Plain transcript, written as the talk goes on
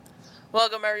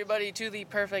Welcome, everybody, to the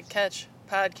Perfect Catch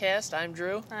podcast. I'm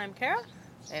Drew. I'm Kara.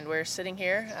 And we're sitting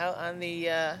here out on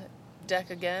the deck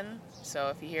again. So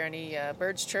if you hear any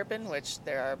birds chirping, which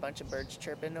there are a bunch of birds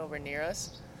chirping over near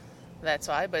us, that's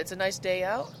why. But it's a nice day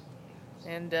out.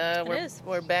 And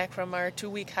we're back from our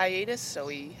 2-week hiatus, so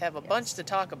we have a bunch to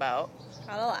talk about.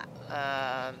 Got a lot.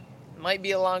 Might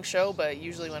be a long show, but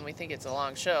usually when we think it's a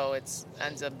long show, it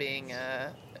ends up being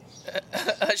a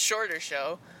shorter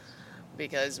show.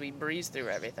 Because we breeze through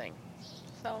everything.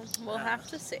 So, we'll have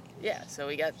to see. Yeah, so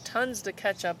we got tons to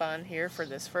catch up on here for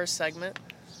this first segment.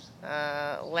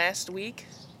 Last week,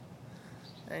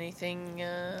 anything...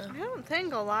 I don't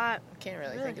think a lot Can't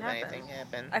really think of anything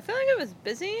happened. I feel like it was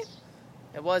busy.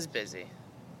 It was busy.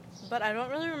 But I don't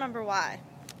really remember why.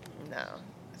 No.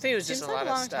 I think it was just a lot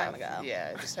of stuff. Time ago.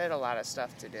 Yeah, just had a lot of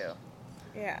stuff to do.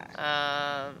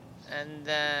 Yeah. And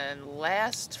then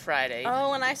last Friday...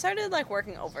 Oh, and I started,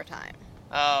 working overtime.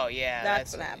 Oh, yeah.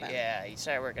 That's what happened. Yeah, you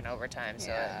started working overtime,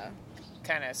 so it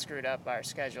kind of screwed up our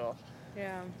schedule.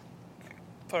 Yeah.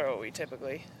 For what we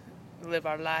typically live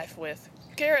our life with.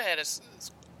 Kara had a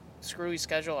screwy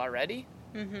schedule already.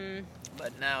 Mm-hmm.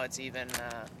 But now it's even...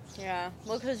 yeah.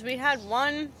 Well, because we had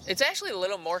one... It's actually a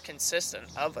little more consistent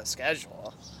of a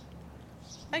schedule.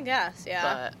 I guess,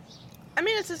 yeah. But... I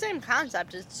mean, it's the same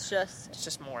concept. It's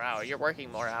just more hours. You're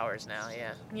working more hours now,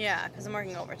 yeah. Yeah, because I'm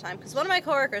working overtime. Because one of my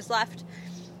coworkers left,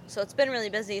 so it's been really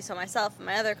busy. So myself and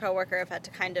my other coworker have had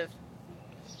to kind of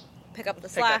pick up the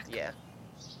slack. Yeah.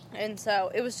 And so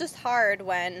it was just hard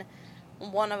when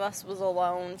one of us was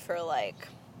alone for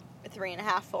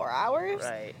 3.5, 4 hours.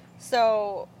 Right.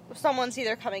 So someone's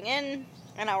either coming in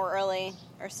an hour early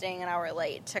or staying an hour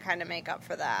late to kind of make up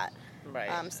for that.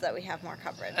 Right. So that we have more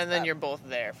coverage. And then you're both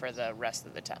there for the rest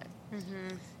of the time.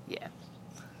 Mm-hmm. Yeah.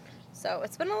 So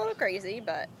it's been a little crazy,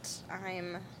 but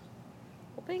I'm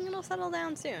hoping it'll settle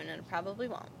down soon, and it probably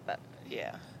won't, but...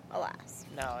 Yeah. Alas.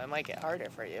 No, it might get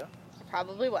harder for you. It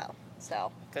probably will,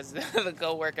 so... Because the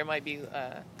co-worker might be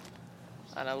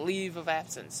on a leave of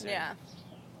absence soon. Yeah.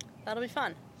 That'll be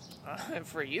fun.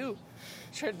 For you.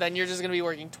 Sure, then you're just going to be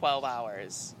working 12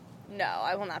 hours. No,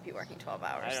 I will not be working 12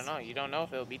 hours. I don't know. You don't know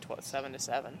if it'll be 7 to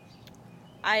 7.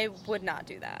 I would not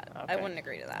do that. Okay. I wouldn't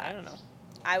agree to that. I don't know.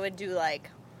 I would do, I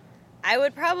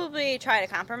would probably try to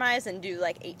compromise and do,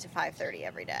 8 to 5:30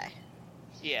 every day.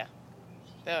 Yeah.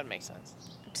 That would make sense.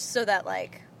 So that,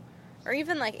 or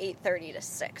even, 8:30 to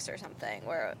 6 or something,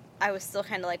 where I was still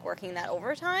kind of, working that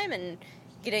overtime and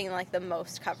getting, the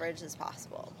most coverage as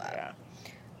possible. But,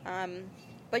 yeah.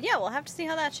 But, yeah, we'll have to see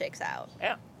how that shakes out.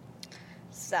 Yeah.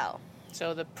 So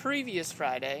the previous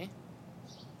Friday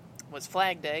was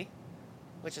Flag Day,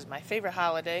 which is my favorite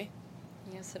holiday.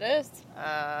 Yes, it is.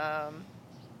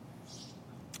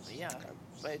 Yeah,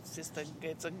 but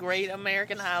it's a great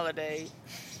American holiday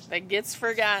that gets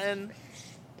forgotten.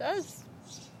 It does.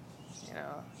 You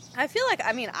know. I feel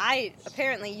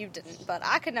apparently you didn't, but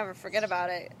I could never forget about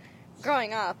it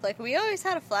growing up. we always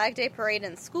had a Flag Day parade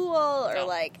in school or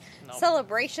No.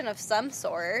 celebration of some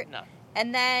sort. No.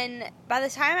 And then by the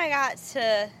time I got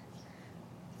to,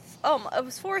 it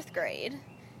was 4th grade,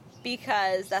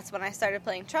 because that's when I started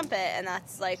playing trumpet, and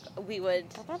that's we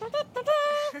would march in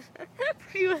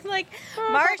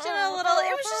a little,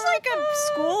 it was just a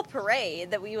school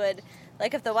parade that we would,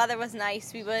 if the weather was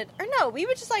nice, we would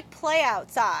just play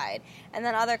outside, and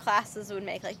then other classes would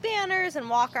make banners and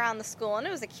walk around the school, and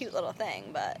it was a cute little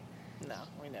thing, but. No,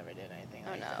 we never did anything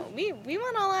Oh like no, that. we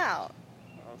went all out.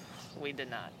 We did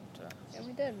not. Yeah,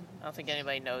 we did. I don't think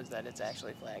anybody knows that it's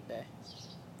actually Flag Day.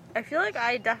 I feel like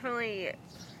I definitely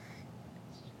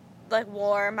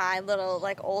wore my little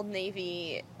Old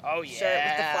Navy shirt with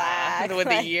the flag. With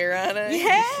the year on it?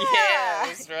 Yeah. Yeah,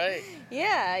 that's right.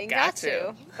 Yeah, you got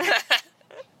to.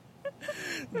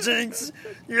 Jinx,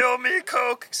 you owe me a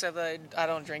Coke. Except I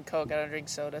don't drink Coke, I don't drink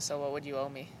soda, so what would you owe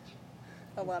me?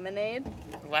 A lemonade?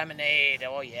 Lemonade,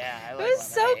 oh yeah, I like It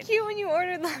was lemonade. so cute when you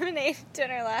ordered lemonade for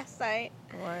dinner last night.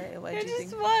 Why It did you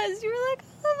just think? was. You were like,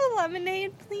 I'll have a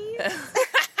lemonade, please. And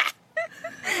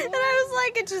I was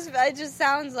it just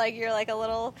sounds like you're a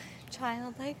little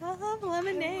child, I'll have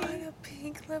lemonade. I want a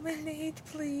pink lemonade,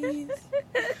 please.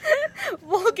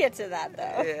 We'll get to that,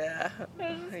 though.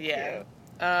 Yeah.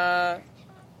 Yeah.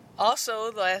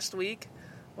 Also, last week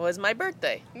was my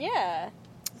birthday. Yeah.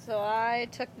 So I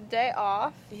took the day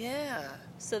off. Yeah.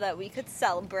 So that we could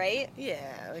celebrate.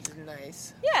 Yeah, which is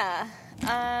nice. Yeah.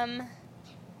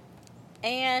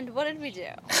 And what did we do?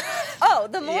 Oh,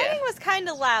 the morning was kind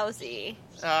of lousy.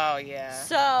 Oh, yeah.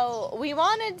 So we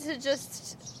wanted to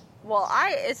just... Well,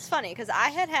 it's funny, because I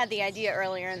had the idea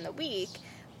earlier in the week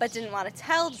but didn't want to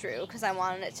tell Drew because I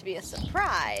wanted it to be a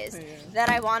surprise Yeah. that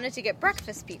I wanted to get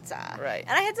breakfast pizza. Right. And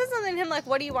I had said something to him like,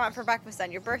 what do you want for breakfast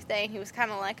on your birthday? And he was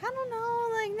kind of like, I don't know,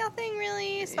 like nothing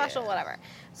really special, Yeah. whatever.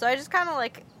 So I just kind of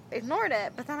like ignored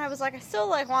it. But then I was like, I still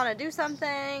like want to do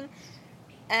something.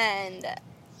 And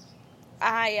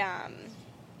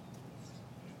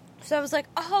so I was like,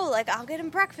 oh, like, I'll get him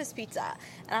breakfast pizza.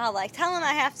 And I'll, like, tell him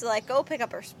I have to, like, go pick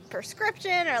up a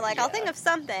prescription or, like, I'll think of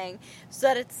something so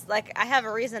that it's, like, I have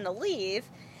a reason to leave.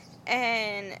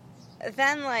 And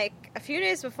then, like, a few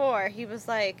days before, he was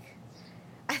like,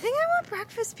 I think I want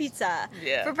breakfast pizza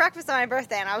for breakfast on my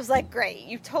birthday. And I was like, great.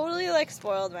 You totally, like,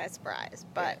 spoiled my surprise.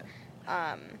 But,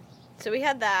 so we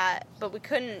had that, but we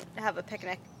couldn't have a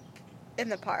picnic in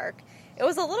the park. It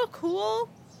was a little cool.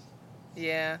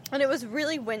 Yeah. And it was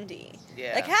really windy.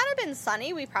 Yeah. Like, had it been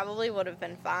sunny, we probably would have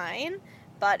been fine.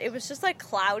 But it was just, like,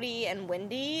 cloudy and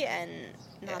windy and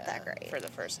not that great. For the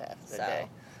first half of the day.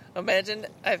 Imagine,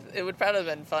 it would probably have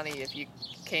been funny if you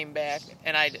came back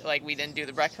and we didn't do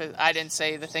the breakfast. I didn't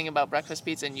say the thing about breakfast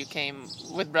pizza and you came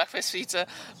with breakfast pizza.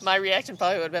 My reaction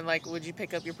probably would have been like, would you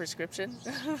pick up your prescription?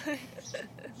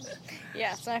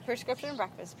 Yeah, so my prescription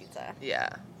breakfast pizza. Yeah.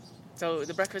 So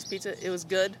the breakfast pizza, it was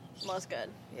good. Was good.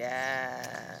 Yeah,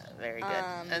 very good.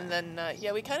 And then,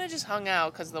 we kind of just hung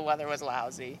out because the weather was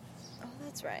lousy. Oh,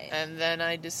 that's right. And then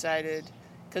I decided,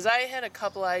 because I had a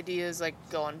couple ideas, like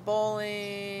going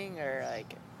bowling or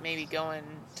like maybe going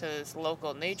to this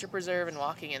local nature preserve and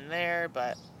walking in there,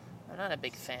 but I'm not a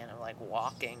big fan of like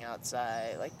walking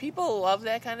outside. Like people love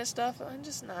that kind of stuff. I'm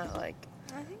just not like.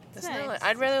 I think It's not like,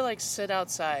 I'd rather like sit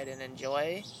outside and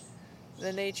enjoy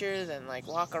the nature than like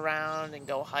walk around and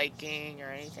go hiking or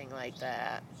anything like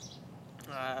that.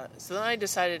 So then I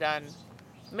decided on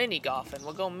mini golfing.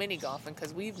 We'll go mini golfing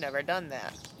because we've never done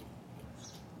that.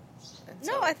 And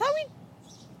No, so- I thought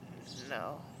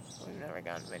No, we've never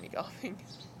gone mini golfing.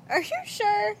 Are you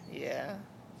sure? Yeah.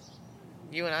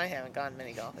 You and I haven't gone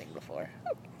mini golfing before.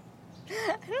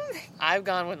 I I've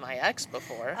gone with my ex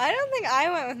before. don't think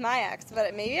I went with my ex,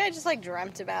 but maybe I just like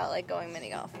dreamt about like going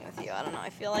mini golfing with you. I don't know. I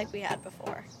feel like we had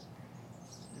before.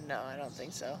 No, I don't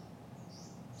think so.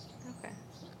 Okay.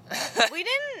 We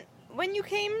didn't when you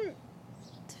came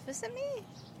to visit me?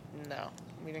 No,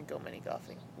 we didn't go mini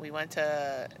golfing. We went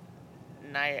to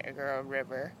Niagara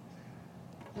River,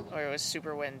 where it was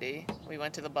super windy. We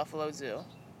went to the Buffalo Zoo.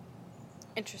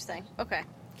 Interesting. Okay.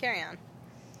 Carry on.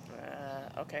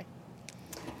 Okay.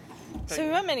 So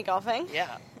we went mini golfing.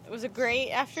 Yeah, It was a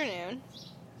great afternoon.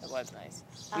 it was nice.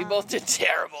 We both did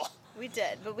terrible. We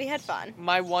did, but we had fun.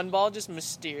 My one ball just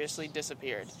mysteriously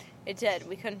disappeared. It did.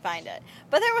 We couldn't find it.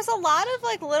 But there was a lot of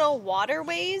like little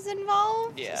waterways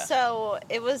involved. Yeah. So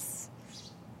it was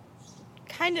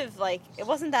kind of like it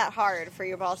wasn't that hard for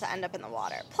your ball to end up in the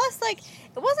water. Plus, like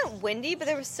it wasn't windy, but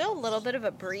there was still a little bit of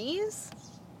a breeze.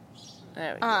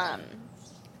 There we go.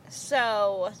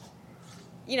 So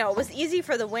you know, it was easy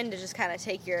for the wind to just kind of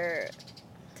take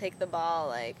the ball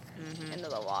like into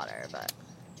the water. But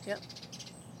Yep.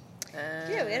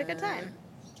 yeah, we had a good time.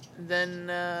 Then,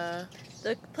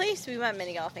 The place we went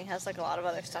mini golfing has like a lot of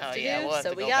other stuff Oh, to yeah, do, we'll have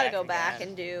so to we go gotta back go back again.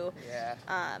 and do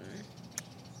yeah.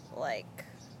 like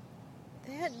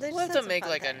they We'll have to make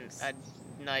like a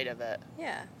night of it.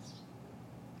 yeah,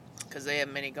 Because they have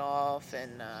mini golf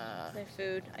and, their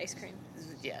food, ice cream.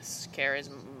 yes, Kara's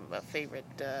favorite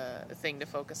thing to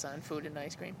focus on, food and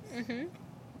ice cream. Mm-hmm.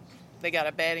 They got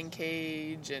a batting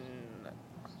cage and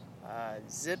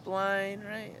zip line,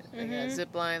 right? They got a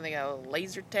zip line, they got a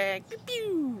laser tag. Pew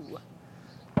pew!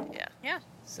 Yeah. Yeah.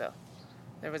 So,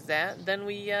 there was that. Then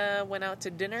we went out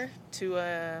to dinner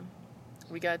to,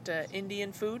 we got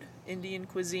Indian food, Indian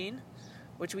cuisine,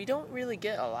 which we don't really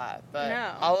get a lot, but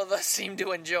No. all of us seem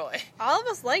to enjoy. All of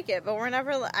us like it, but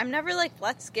I'm never like,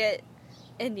 let's get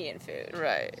Indian food.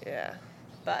 Right, yeah.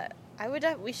 But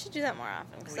we should do that more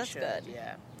often because We that's should, good.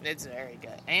 yeah. It's very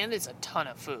good. And it's a ton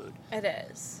of food. It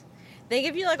is. They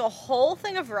give you like a whole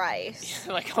thing of rice.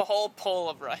 Like a whole bowl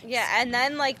of rice. Yeah, and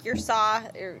then like your sauce,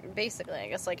 or basically, I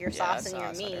guess like your sauce and your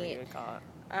whatever you meat. would call it.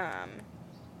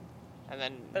 And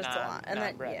then But it's a lot. And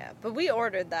then bread. yeah, but we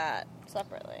ordered that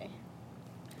separately.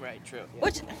 Right, true. Yeah.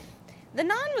 Which the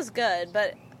naan was good,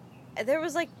 but there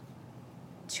was like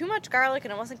too much garlic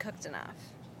and it wasn't cooked enough.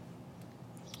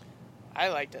 I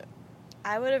liked it.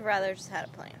 I would have rather just had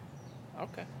it plain.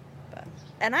 Okay.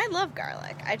 And I love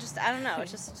garlic. I don't know. It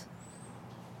just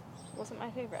wasn't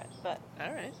my favorite, but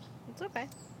All right. it's okay.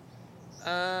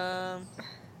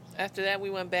 After that, we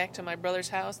went back to my brother's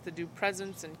house to do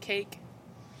presents and cake.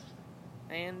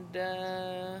 And,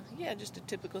 yeah, just the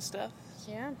typical stuff.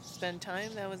 Yeah. Spend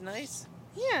time. That was nice.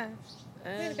 Yeah. We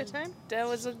had a good time. That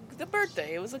was the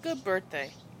birthday. It was a good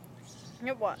birthday.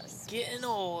 It was. Getting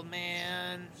old,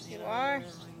 man. You are?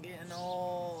 I'm getting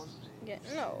old.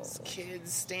 Getting old. These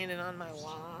kids standing on my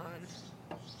lawn.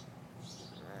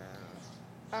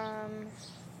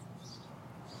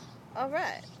 All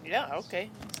right. Yeah, okay.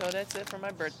 So that's it for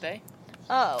my birthday.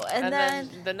 Oh, and then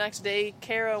the next day,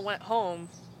 Kara went home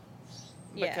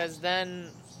yeah. because then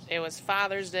it was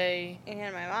Father's Day.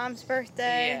 And my mom's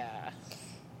birthday.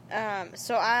 Yeah.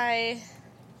 So I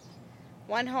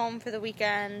went home for the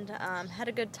weekend, had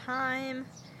a good time,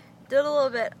 did a little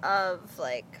bit of,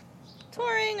 like,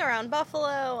 touring around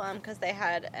Buffalo, because they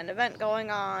had an event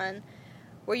going on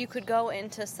where you could go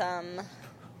into some...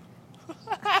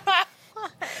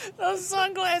 Those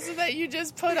sunglasses that you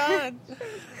just put on.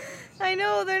 I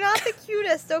know, they're not the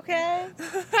cutest, okay?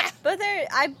 But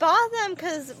I bought them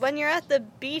because when you're at the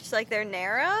beach, like, they're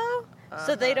narrow,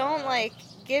 so they don't, like,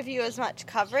 give you as much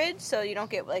coverage, so you don't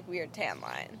get, like, weird tan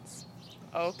lines.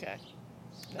 Okay.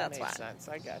 That That's makes why. sense.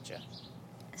 I gotcha.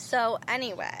 So,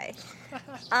 anyway,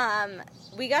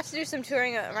 we got to do some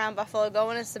touring around Buffalo, go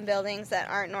into some buildings that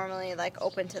aren't normally, like,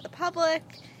 open to the public.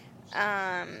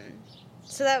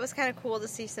 So that was kind of cool to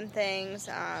see some things,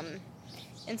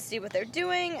 and see what they're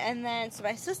doing. And then, so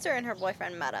my sister and her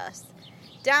boyfriend met us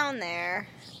down there,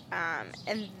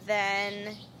 and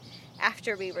then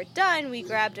after we were done, we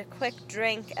grabbed a quick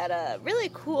drink at a really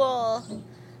cool,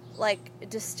 like,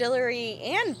 distillery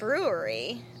and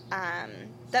brewery,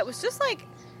 that was just, like,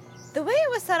 the way it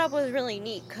was set up was really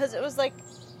neat, because it was, like,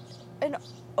 an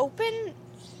open,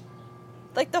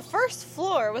 like, the first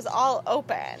floor was all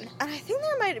open, and I think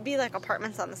there might be, like,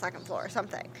 apartments on the second floor or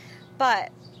something, but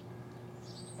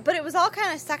it was all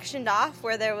kind of sectioned off,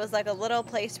 where there was, like, a little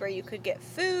place where you could get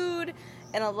food,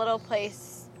 and a little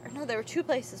place, or no, there were two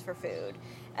places for food,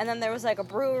 and then there was, like, a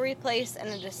brewery place and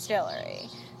a distillery,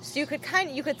 so you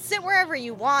could sit wherever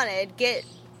you wanted, get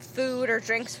food or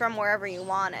drinks from wherever you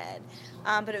wanted,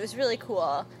 but it was really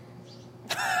cool.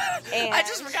 And I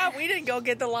just forgot we didn't go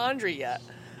get the laundry yet.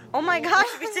 oh my gosh,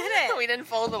 we didn't. We didn't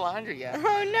fold the laundry yet. Oh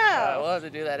no. We'll have to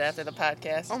do that after the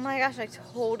podcast. Oh my gosh, I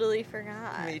totally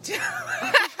forgot. Me too.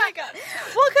 Oh my god.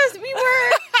 Well, because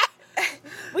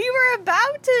we were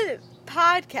about to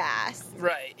podcast.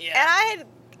 Right, yeah.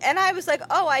 And I was like,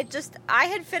 oh, I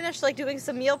had finished, like, doing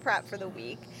some meal prep for the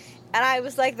week. And I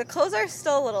was like, the clothes are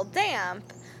still a little damp,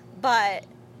 but,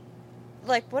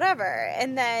 like, whatever.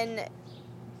 And then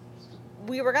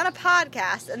we were going to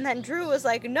podcast, and then Drew was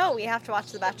like, no, we have to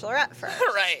watch The Bachelorette first.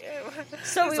 Right.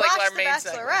 So It's we like watched our The main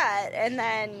Bachelorette, segment. and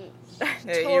then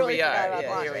Here totally we forgot are. about Yeah,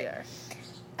 laundry. here we are.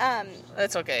 Um,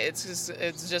 That's okay. It's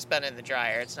just been in the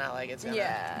dryer. It's not like it's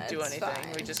gonna do it's anything.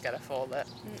 fine. We just gotta fold it.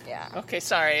 yeah. Okay,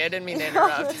 sorry. I didn't mean to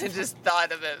interrupt. I just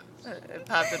thought of it. It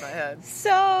popped in my head.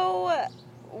 So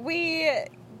we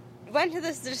went to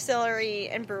this distillery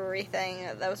and brewery thing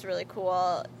that was really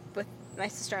cool with my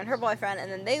sister and her boyfriend,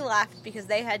 and then they left because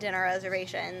they had dinner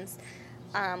reservations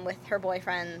with her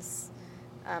boyfriend's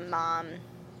mom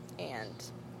and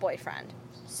boyfriend.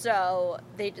 So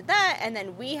they did that, and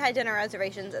then we had dinner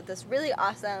reservations at this really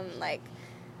awesome, like,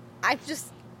 I'm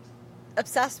just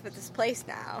obsessed with this place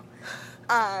now.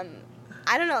 I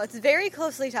don't know, it's very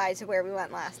closely tied to where we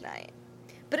went last night.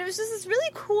 But it was just this really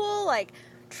cool, like,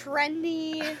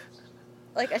 trendy,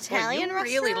 like, Italian Well,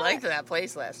 you restaurant. really liked that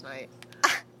place last night.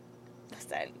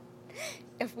 Listen,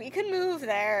 if we could move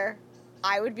there,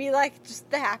 I would be, like, just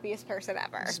the happiest person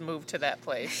ever. Just move to that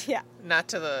place. Yeah. Not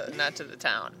to the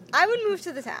town. I would move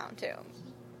to the town, too.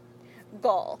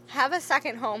 Goal. Have a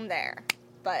second home there.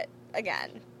 But,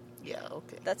 again, Yeah,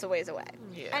 okay. that's a ways away.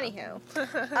 Yeah.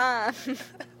 Anywho.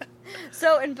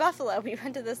 So, in Buffalo, we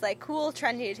went to this, like, cool,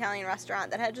 trendy Italian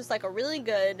restaurant that had just, like, a really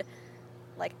good,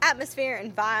 like, atmosphere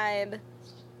and vibe.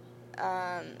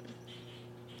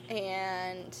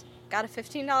 And got a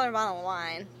 $15 bottle of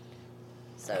wine.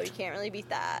 So, you can't really beat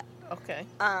that. Okay.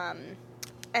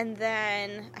 And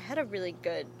then I had a really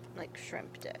good, like,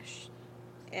 shrimp dish.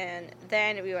 And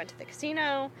then we went to the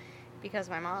casino because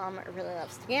my mom really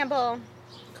loves to gamble.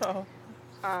 Oh.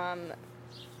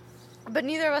 But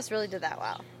neither of us really did that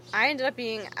well. I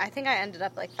think I ended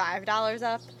up like $5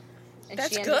 up. And That's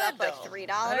she ended good, up like though. $3.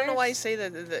 I don't know why you say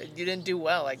that you didn't do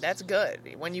well. Like, that's good.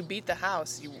 When you beat the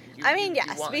house, you I mean, you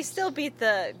yes, won. we still beat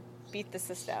the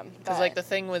system. Because, like, the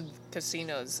thing with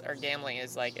casinos or gambling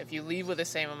is, like, if you leave with the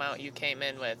same amount you came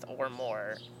in with or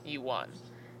more, you won.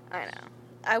 I know.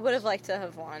 I would have liked to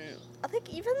have won, I think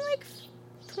even like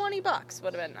 $20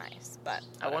 would have been nice, but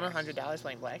I won whatever. $100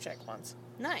 playing blackjack once.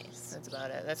 Nice. That's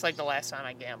about it. That's, like, the last time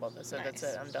I gambled. That's it. That's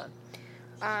Nice. it. I'm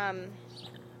done.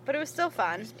 But it was still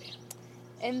fun.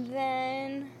 And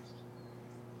then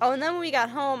Oh, and then when we got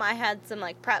home, I had some,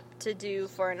 like, prep to do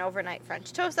for an overnight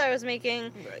French toast I was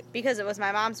making. Right. Because it was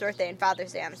my mom's birthday and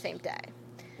Father's Day on the same day.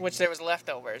 Which there was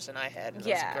leftovers, and I had. It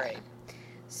was great.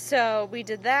 So we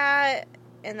did that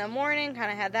in the morning,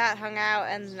 kind of had that hung out,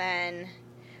 and then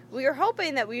we were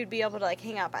hoping that we would be able to, like,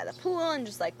 hang out by the pool and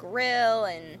just, like, grill,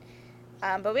 and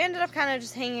but we ended up kind of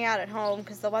just hanging out at home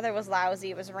because the weather was lousy.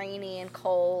 It was rainy and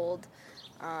cold,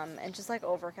 and just, like,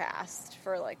 overcast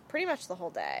for, like, pretty much the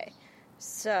whole day.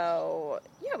 So,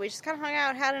 yeah, we just kind of hung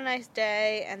out, had a nice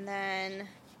day, and then,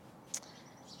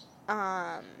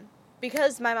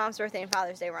 because my mom's birthday and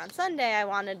Father's Day were on Sunday, I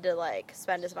wanted to, like,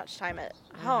 spend as much time at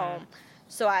home,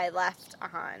 so I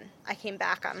came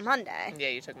back on Monday. Yeah,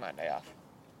 you took Monday off.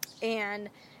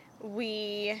 And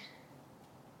my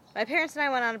parents and I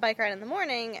went on a bike ride in the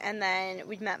morning, and then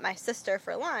we met my sister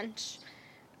for lunch,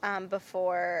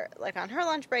 before, like, on her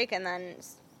lunch break, and then,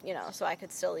 you know, so I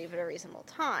could still leave at a reasonable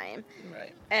time.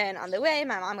 Right. And on the way,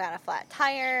 my mom got a flat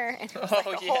tire, and it was like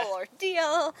a whole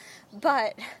ordeal,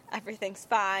 but everything's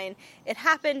fine. It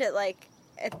happened at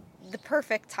the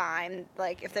perfect time,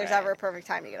 like, if there's ever a perfect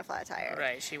time to get a flat tire.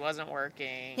 Right, she wasn't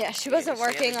working. Yeah, she wasn't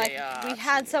working, like, we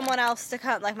had someone else to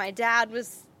come, like, my dad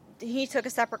he took a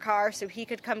separate car so he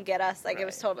could come get us, like, it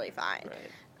was totally fine.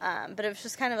 Right. But it was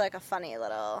just kind of like a funny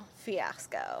little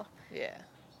fiasco. Yeah.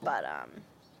 But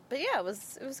yeah, it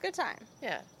was a good time.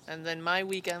 Yeah, and then my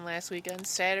weekend, last weekend,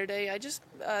 Saturday, I just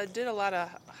did a lot of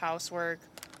housework,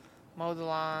 mowed the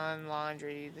lawn,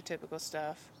 laundry, the typical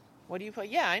stuff. What do you put?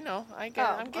 Yeah, I know. I'm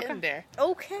getting there.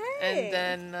 Okay.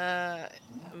 And then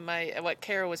what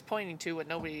Kara was pointing to, what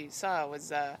nobody saw,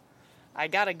 was I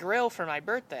got a grill for my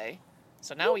birthday.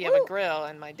 So now we have a grill,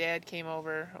 and my dad came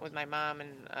over with my mom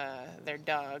and their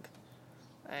dog,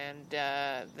 and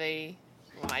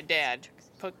my dad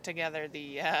put together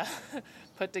the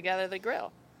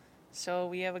grill. So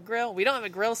we have a grill. We don't have a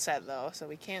grill set though, so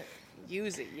we can't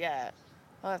use it yet.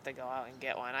 I'll have to go out and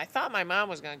get one. I thought my mom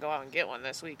was going to go out and get one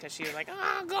this week because she was like,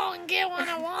 "Oh, go and get one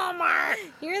at Walmart."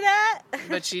 Hear that?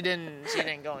 But she didn't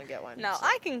go and get one. No, so.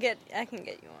 I can get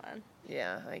you one.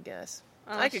 Yeah, I guess.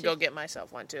 I could go get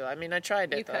myself one too. I mean, I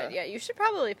tried it. You could, yeah. You should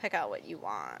probably pick out what you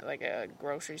want, like a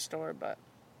grocery store, but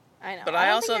I know. But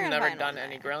I also have never done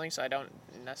any grilling, so I don't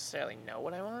necessarily know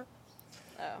what I want.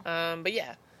 Oh. But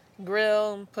yeah,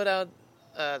 grill, put out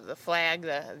the flag,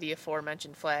 the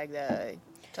aforementioned flag that I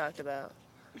talked about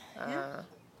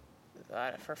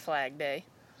for Flag Day.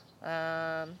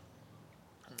 And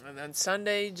then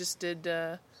Sunday just did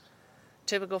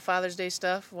typical Father's Day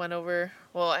stuff. Went over.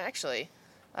 Well, actually,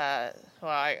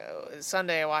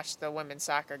 Sunday I watched the women's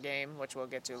soccer game, which we'll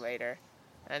get to later,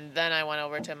 and then I went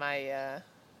over to my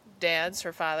dad's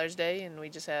for Father's Day, and we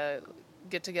just had a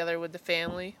get together with the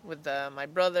family, with my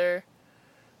brother,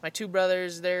 my two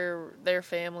brothers, their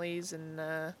families,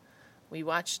 and we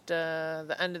watched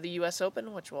the end of the U.S.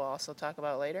 Open, which we'll also talk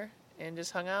about later, and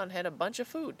just hung out and had a bunch of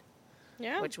food.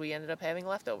 Yeah. Which we ended up having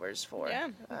leftovers for. Yeah,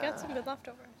 we got some good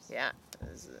leftovers. Yeah, it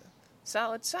was a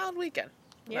solid weekend.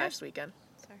 Yeah. Last weekend.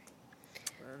 Sorry.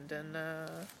 And then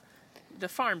the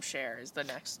farm share is the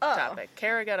next topic.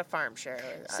 Kara got a farm share.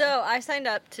 So I signed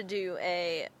up to do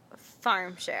a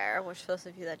farm share, which for those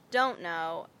of you that don't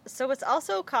know, so it's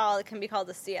also it can be called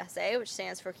the CSA, which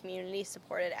stands for Community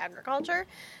Supported Agriculture.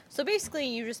 So basically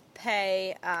you just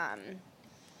pay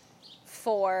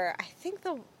for,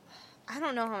 I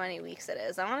don't know how many weeks it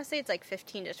is. I want to say it's like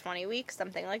 15 to 20 weeks,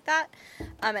 something like that.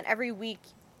 And every week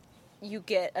you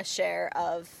get a share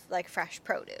of, like, fresh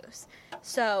produce.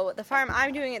 So the farm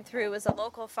I'm doing it through is a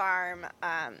local farm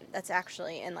that's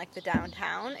actually in, like, the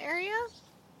downtown area.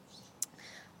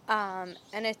 And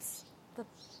the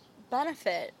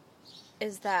benefit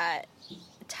is that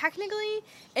technically,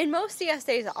 and most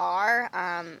CSAs are,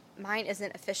 mine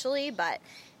isn't officially, but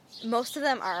most of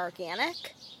them are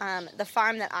organic. The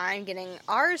farm that I'm getting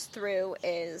ours through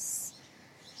is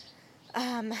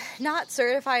not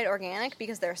certified organic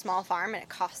because they're a small farm and it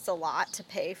costs a lot to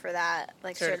pay for that,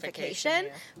 like, certification.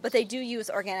 Yeah. But they do use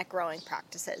organic growing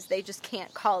practices. They just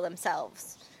can't call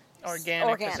themselves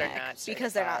organic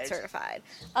because they're not certified.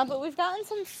 But we've gotten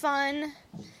some fun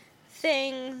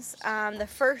things. The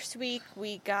first week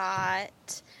we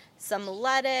got some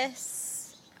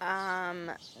lettuce,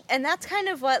 and that's kind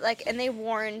of what, like, and they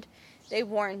warned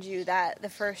you that the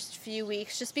first few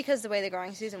weeks, just because the way the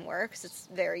growing season works, it's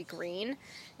very green,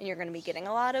 and you're going to be getting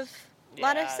a lot of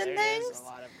lettuce and things. Is a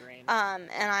lot of green.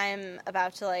 And I'm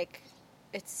about to, like,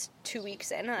 it's 2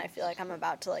 weeks in, and I feel like I'm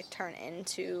about to, like, turn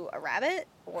into a rabbit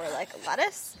or, like,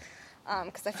 lettuce,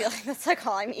 because I feel like that's, like,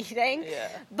 all I'm eating. Yeah.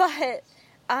 But,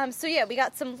 so yeah, we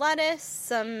got some lettuce,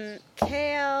 some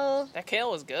kale. That kale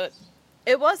was good.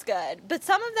 It was good, but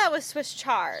some of that was Swiss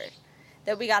chard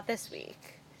that we got this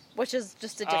week, which is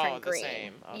just a different green.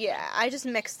 Same. Okay. Yeah, I just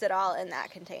mixed it all in that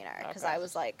container because I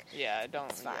was like, yeah,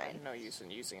 it's fine. No use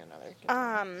in using another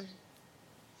container.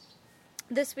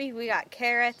 This week we got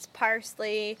carrots,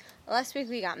 parsley. Last week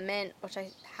we got mint, which I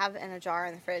have in a jar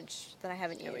in the fridge that I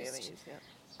haven't used. We haven't used yet.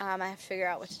 I have to figure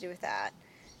out what to do with that.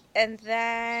 And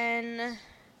then,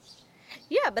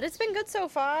 yeah, but it's been good so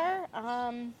far.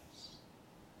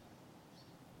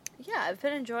 Yeah, I've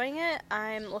been enjoying it.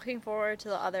 I'm looking forward to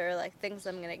the other things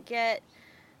I'm gonna get.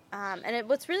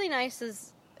 What's really nice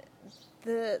is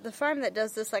the farm that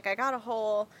does this. I got a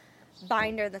whole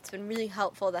binder that's been really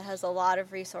helpful that has a lot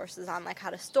of resources on how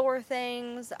to store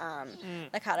things,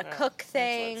 how to cook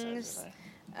things,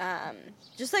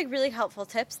 just really helpful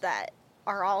tips that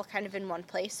are all kind of in one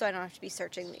place, so I don't have to be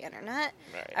searching the internet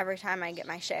every time I get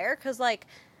my share. Because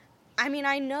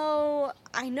I know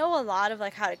a lot of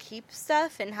how to keep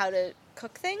stuff and how to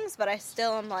cook things, but I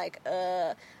still am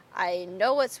I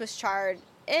know what Swiss chard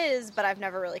is, but I've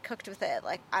never really cooked with it.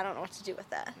 I don't know what to do with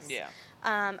this. Yeah.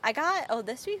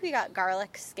 This week we got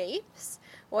garlic scapes,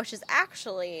 which is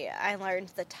actually, I learned,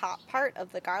 the top part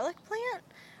of the garlic plant.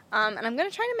 And I'm going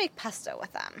to try to make pesto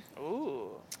with them.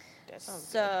 Ooh, that sounds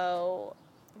good. So,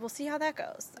 we'll see how that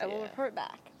goes. I will report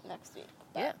back next week.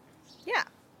 But, yeah.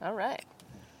 All right.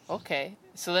 Okay.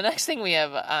 So the next thing we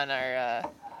have on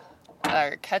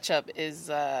our catch-up is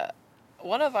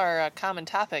one of our common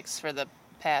topics for the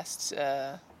past,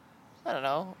 5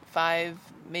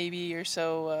 maybe or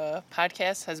so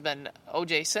podcasts has been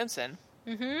O.J. Simpson.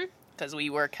 Mm-hmm. Because we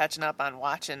were catching up on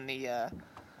watching the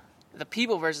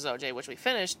People vs. O.J., which we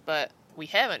finished, but we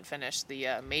haven't finished the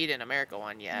Made in America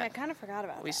one yet. Yeah, I kind of forgot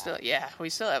about that. We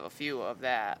still have a few of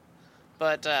that.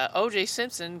 But O.J.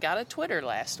 Simpson got a Twitter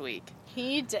last week.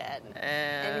 He did.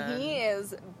 And he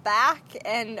is back,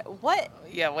 and what...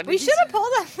 Yeah, what did we should have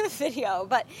pulled up the video,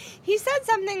 but he said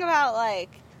something about, I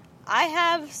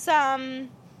have some,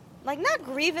 not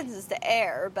grievances to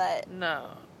air, but... No.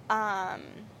 I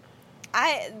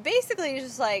basically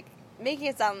just, making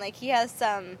it sound like he has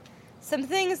some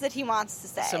things that he wants to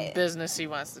say. Some business he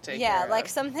wants to take care of.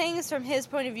 Some things from his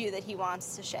point of view that he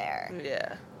wants to share.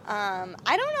 Yeah.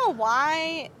 I don't know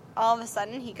why all of a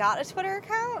sudden he got a Twitter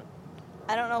account.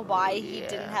 I don't know why he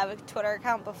didn't have a Twitter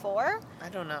account before. I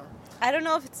don't know. I don't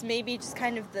know if it's maybe just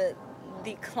kind of the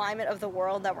climate of the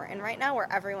world that we're in right now,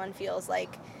 where everyone feels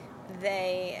like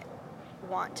they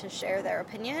want to share their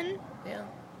opinion. Yeah.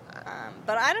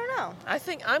 But I don't know. I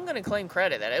think I'm going to claim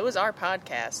credit that it was our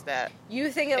podcast that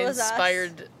you think it was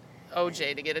inspired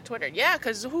OJ to get a Twitter. Yeah,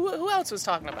 because who else was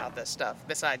talking about this stuff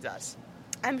besides us?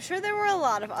 I'm sure there were a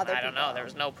lot of other people. I don't know. There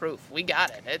was no proof. We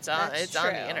got it. It's on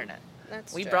the internet.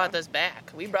 We brought this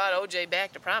back. We brought OJ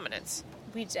back to prominence.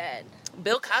 We did.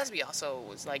 Bill Cosby also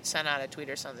was sent out a tweet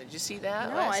or something. Did you see that?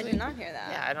 No, I did not hear that.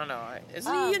 Yeah, I don't know.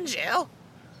 Isn't he in jail?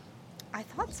 I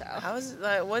thought so. How is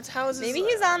his... Maybe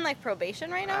he's on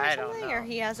probation right now or something, don't know. or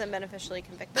he hasn't been officially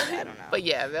convicted. I don't know. But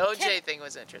yeah, the OJ thing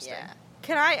was interesting. Yeah.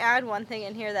 Can I add one thing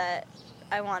in here that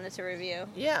I wanted to review?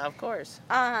 Yeah, of course.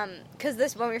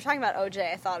 Because when we were talking about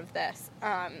OJ, I thought of this.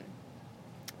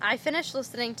 I finished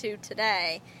listening to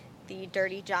today the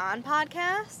Dirty John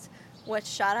podcast, which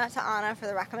shout out to Anna for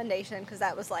the recommendation, because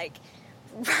that was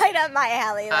right up my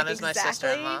alley. Anna's my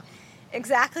sister-in-law.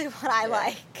 Exactly what I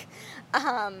like.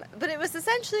 But it was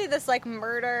essentially this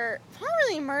murder, not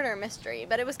really murder mystery,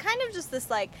 but it was kind of just this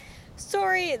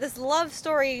story, this love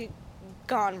story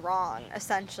gone wrong,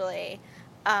 essentially.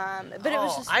 But it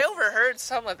was just... I overheard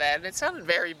some of that, and it sounded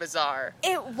very bizarre.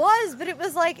 It was, but it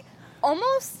was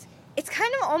almost... It's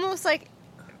kind of almost like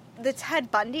the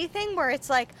Ted Bundy thing, where it's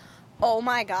oh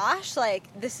my gosh,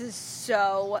 this is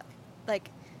so,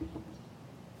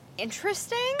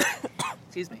 interesting.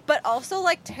 Excuse me. But also,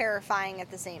 terrifying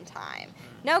at the same time.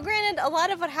 Now, granted, a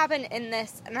lot of what happened in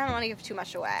this, and I don't want to give too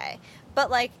much away, but,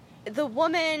 the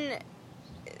woman,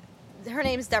 her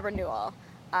name's Deborah Newell,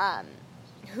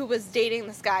 who was dating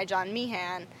this guy, John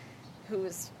Meehan, who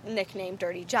was nicknamed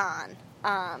Dirty John,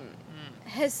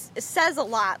 says a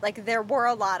lot. There were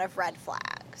a lot of red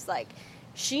flags.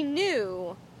 She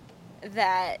knew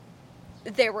that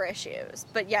there were issues,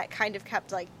 but yet kind of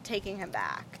kept, taking him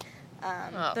back.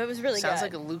 But it was really good. Sounds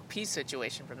like a Luke P.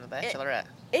 situation from The Bachelorette.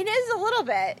 It is a little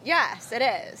bit. Yes, it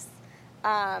is.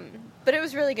 But it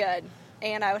was really good,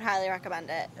 and I would highly recommend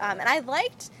it. And I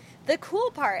liked the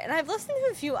cool part, and I've listened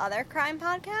to a few other crime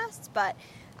podcasts, but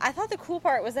I thought the cool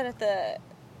part was that the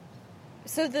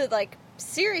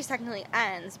series technically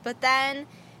ends, but then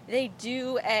they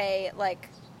do a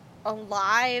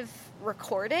live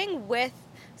recording with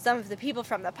some of the people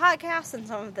from the podcast and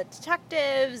some of the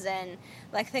detectives and,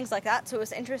 like, things like that. So it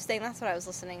was interesting. That's what I was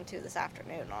listening to this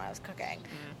afternoon when I was cooking,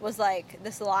 was, like,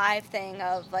 this live thing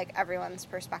of, like, everyone's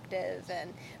perspective.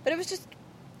 But it was just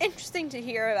interesting to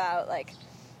hear about, like,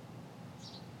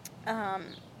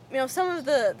 you know, some of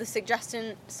the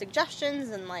suggestions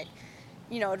and, like,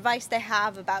 you know, advice they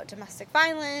have about domestic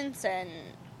violence, and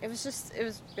it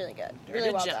was really good. Really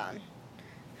Good well job. done.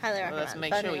 Highly recommend. Let's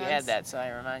make sure we add that, so I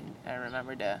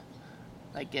remember to,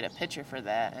 like, get a picture for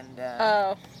that and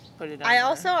put it on.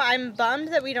 I'm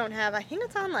bummed that we don't have, I think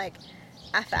it's on, like,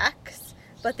 FX,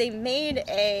 but they made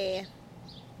a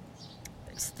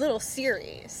little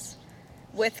series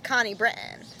with Connie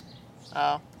Britton.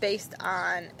 Oh. Based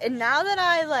on, and now that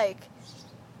I, like,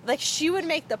 she would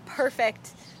make the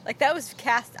perfect, like, that was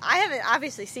cast, I haven't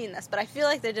obviously seen this, but I feel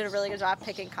like they did a really good job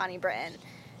picking Connie Britton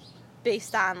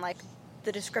based on, like,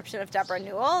 the description of Deborah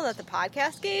Newell that the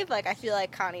podcast gave. Like, I feel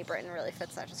like Connie Britton really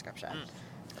fits that description.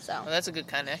 So. Well, that's a good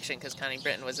connection, because Connie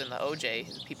Britton was in the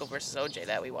OJ, People vs. OJ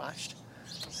that we watched.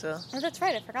 So. Oh, that's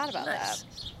right, I forgot about that.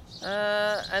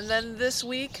 And then this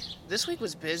week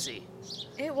was busy.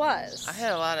 It was. I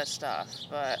had a lot of stuff,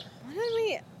 but...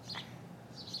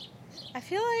 I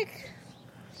feel like...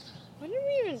 When did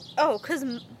we even...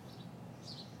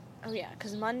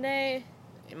 because Monday...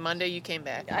 Monday you came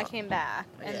back. I came back,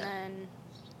 and Yeah. then...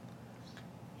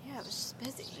 Yeah, it was just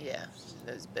busy. Yeah,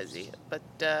 it was busy. But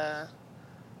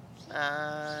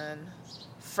on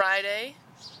Friday,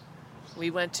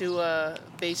 we went to a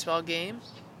baseball game.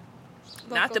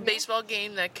 Not the baseball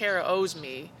game that Kara owes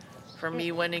me for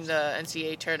me winning the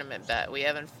NCAA tournament bet.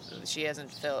 She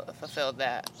hasn't fulfilled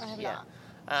that I have yet. not.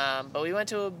 But we went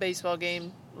to a baseball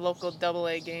game, local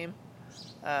AA game,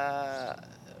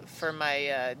 for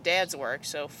my dad's work.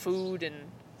 So food and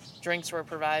drinks were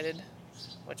provided,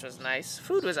 which was nice.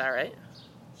 Food was all right.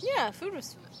 Yeah, food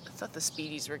was... I thought the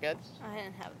Speedies were good. I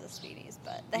didn't have the Speedies,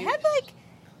 but they had, like...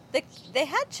 They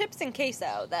had chips and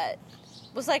queso that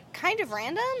was, like, kind of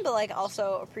random, but, like,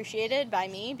 also appreciated by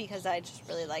me because I just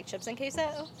really like chips and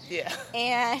queso. Yeah.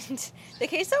 And the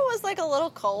queso was, like, a little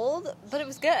cold, but it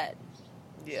was good.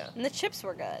 Yeah. And the chips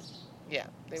were good. Yeah,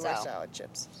 they were solid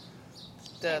chips.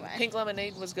 The Anyway. pink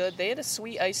lemonade was good. They had a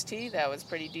sweet iced tea that was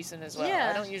pretty decent as well. Yeah.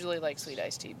 I don't usually like sweet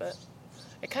iced tea, but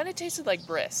it kind of tasted like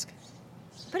brisk.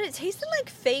 But it tasted like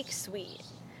fake sweet.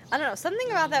 I don't know, something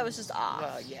about that was just off.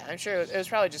 Well, yeah, I'm sure it was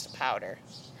probably just a powder.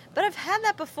 But I've had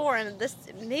that before, and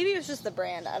maybe it was just the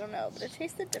brand, I don't know, but it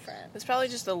tasted different. It's probably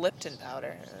just a Lipton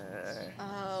powder.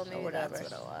 Oh, maybe whatever.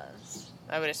 that's what it was.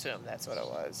 I would assume that's what it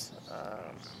was.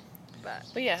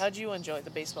 But yeah, how'd you enjoy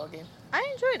the baseball game? I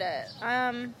enjoyed it.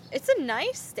 It's a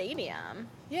nice stadium.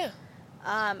 Yeah.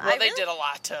 They did a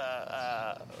lot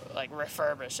to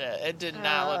refurbish it. It did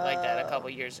not look like that a couple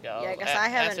years ago. Yeah, I guess I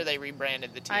haven't... After they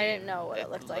rebranded the team. I didn't know what it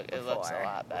looked like before. It looks a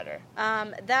lot better.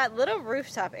 That little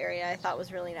rooftop area I thought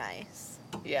was really nice.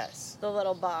 Yes. The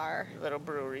little bar. Little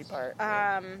brewery part.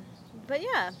 But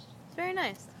yeah, it's very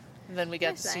nice. And then we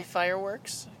got to see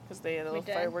fireworks, because they had a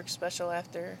little fireworks special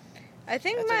after. I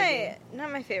think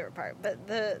not my favorite part, but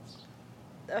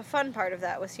a fun part of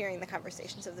that was hearing the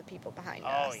conversations of the people behind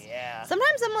us. Oh, yeah.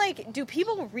 Sometimes I'm like, do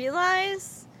people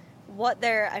realize what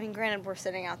granted we're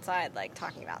sitting outside, like,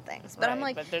 talking about things, but right, I'm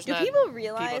like, but do people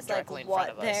realize, like, what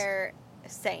what they're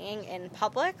saying in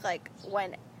public, like,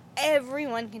 when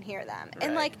everyone can hear them? Right.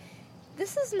 And, like,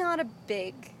 this is not a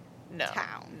big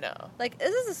town. No. Like,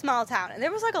 this is a small town, and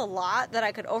there was, like, a lot that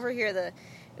I could overhear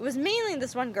it was mainly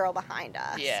this one girl behind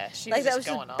us. Yeah, she was just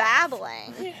going off.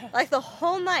 Babbling. Yeah. Like, the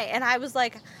whole night. And I was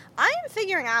like, I am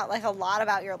figuring out, like, a lot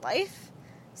about your life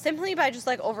simply by just,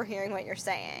 like, overhearing what you're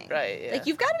saying. Right, yeah. Like,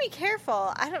 you've got to be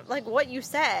careful. I don't, like, what you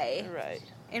say. Right.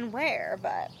 And where,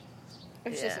 but it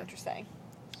was just interesting.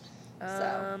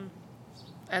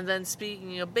 And then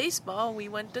speaking of baseball, we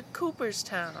went to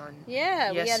Cooperstown.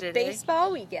 Yeah, yesterday. We had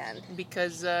baseball weekend.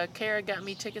 Because Kara got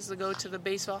me tickets to go to the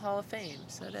Baseball Hall of Fame,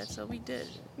 so that's what we did.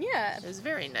 Yeah. It was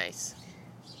very nice.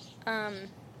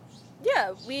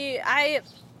 Yeah, I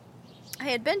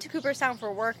had been to Cooperstown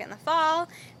for work in the fall,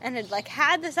 and had, like,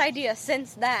 had this idea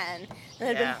since then, and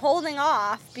had been holding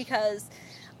off because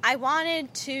I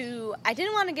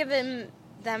didn't want to give them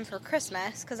for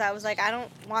Christmas, because I was like, I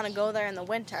don't want to go there in the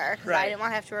winter, because I didn't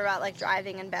want to have to worry about, like,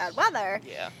 driving in bad weather.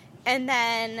 Yeah. And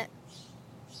then,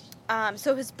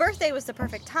 so his birthday was the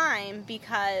perfect time,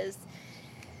 because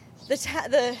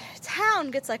the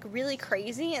town gets, like, really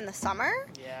crazy in the summer.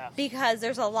 Yeah. Because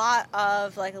there's a lot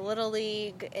of, like, Little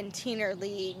League and Teener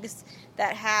Leagues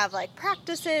that have, like,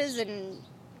 practices and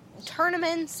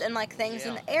tournaments and, like, things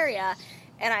in the area.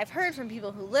 And I've heard from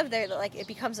people who live there that, like, it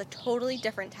becomes a totally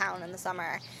different town in the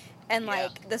summer. And,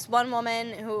 like, this one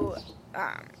woman who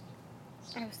I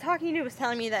was talking to was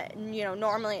telling me that,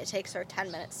 normally it takes her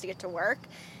 10 minutes to get to work.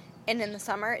 And in the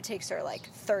summer, it takes her, like,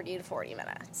 30 to 40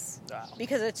 minutes. Wow.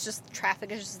 Because it's just,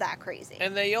 traffic is just that crazy.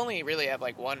 And they only really have,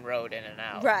 like, one road in and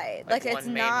out. Right. Like it's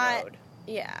one main not... road.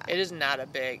 Yeah. It is not a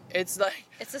big... It's, like...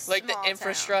 It's a like, small the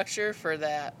infrastructure town. for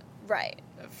that... Right.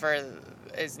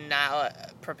 Is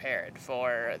not prepared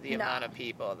for the amount of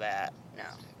people that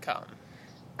come.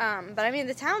 But, I mean,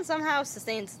 the town somehow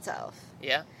sustains itself.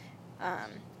 Yeah. I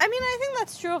mean, I think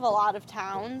that's true of a lot of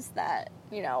towns that,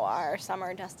 are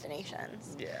summer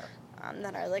destinations. Yeah.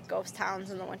 That are, like, ghost towns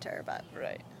in the winter, but...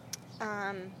 Right.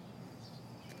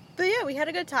 But, yeah, we had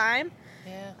a good time.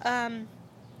 Yeah.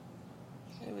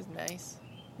 It was nice.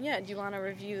 Yeah, do you want to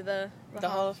review the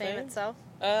Hall of Fame itself?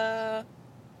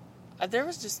 There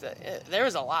was just there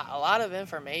was a lot of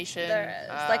information. There is.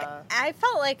 Like, I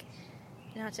felt like,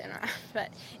 not to interrupt, but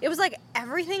it was like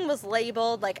everything was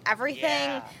labeled, like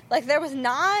everything, like there was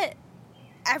not,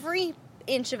 every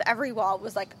inch of every wall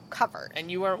was like covered.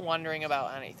 And you weren't wondering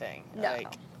about anything. No.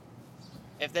 Like,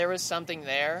 if there was something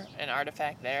there, an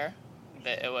artifact there,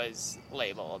 that it was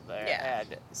labeled there. Yeah.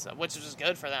 Which was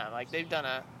good for them. Like, they've done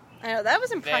a I know, that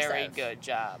was impressive. very good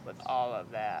job with all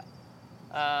of that.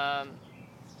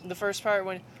 The first part,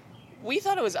 when we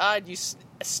thought it was odd, you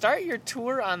start your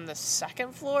tour on the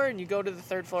second floor and you go to the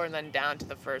third floor and then down to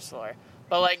the first floor.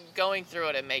 But, like, going through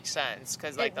it makes sense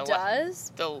because, like,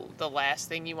 the last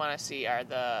thing you want to see are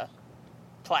the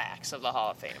plaques of the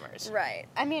Hall of Famers. Right.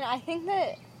 I mean, I think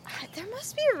that there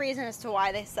must be a reason as to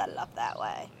why they set it up that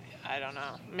way. I don't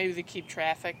know. Maybe they keep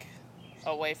traffic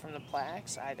away from the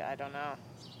plaques. I don't know.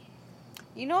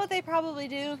 You know what they probably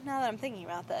do, now that I'm thinking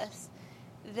about this?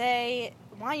 They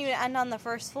want you to end on the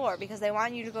first floor because they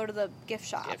want you to go to the gift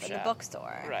shop and the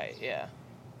bookstore. Right, yeah.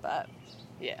 But,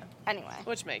 yeah. Anyway.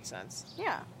 Which makes sense.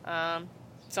 Yeah.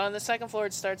 So on the second floor,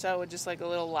 it starts out with just like a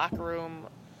little locker room,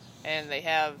 and they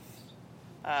have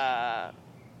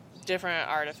different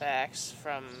artifacts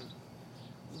from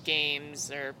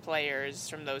games or players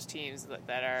from those teams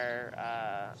that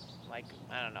are, like,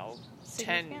 I don't know,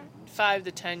 5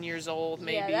 to 10 years old,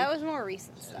 maybe. Yeah, that was more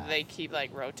recent stuff. They keep,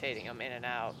 like, rotating them in and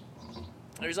out.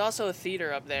 There's also a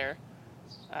theater up there.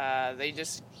 They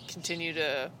just continue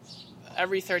to,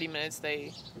 every 30 minutes,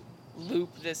 they loop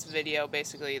this video,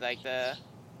 basically, like, the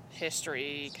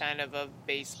history kind of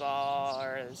baseball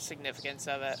or the significance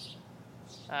of it.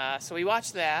 So we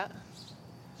watched that,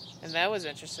 and that was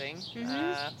interesting.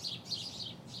 Mm-hmm.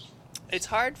 It's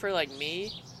hard for, like,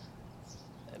 me,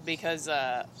 because,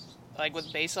 like,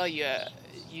 with baseball, you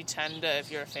tend to,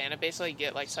 if you're a fan of baseball, you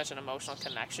get, like, such an emotional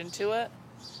connection to it.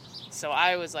 So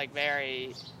I was, like,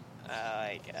 very,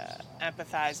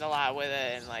 empathized a lot with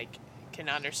it and, like, can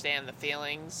understand the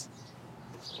feelings.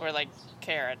 Where, like,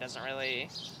 Kara doesn't really,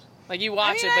 like, you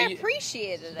watch it, but I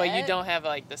appreciated it. But you don't have,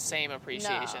 like, the same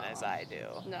appreciation as I do.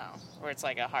 No. Where it's,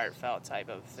 like, a heartfelt type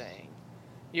of thing.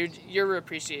 Your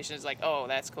appreciation is like, oh,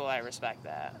 that's cool, I respect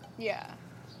that. Yeah.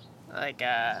 Like,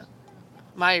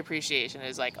 my appreciation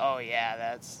is like, oh yeah,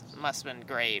 that's must have been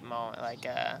great moment. Like,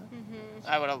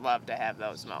 I would have loved to have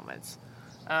those moments.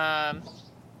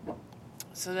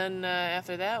 So then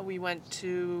after that, we went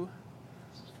to.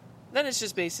 Then it's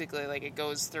just basically like it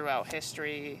goes throughout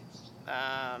history.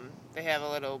 They have a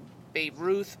little Babe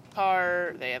Ruth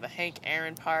part. They have a Hank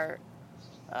Aaron part.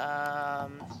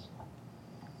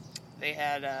 They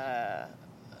had a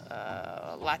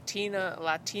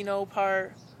Latino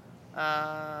part.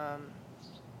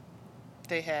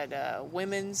 They had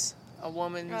women's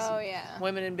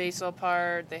women in baseball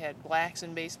part. They had blacks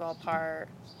in baseball part.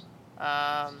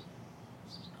 A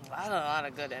lot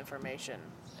of good information.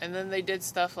 And then they did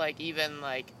stuff like even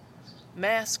like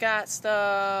mascot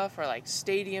stuff or like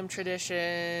stadium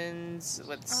traditions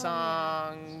with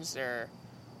songs or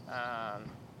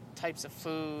types of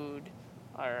food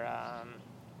or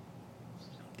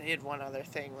they had one other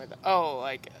thing with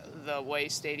like the way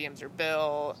stadiums are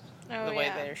built, the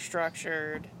way they're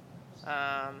structured,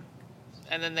 and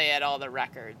then they had all the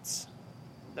records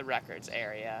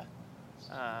area.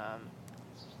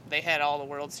 They had all the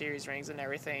World Series rings and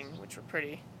everything, which were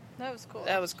pretty. That was cool.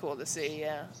 That was cool to see,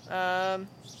 yeah.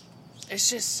 It's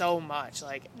just so much.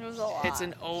 Like, it was a lot. It's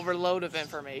an overload of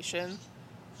information.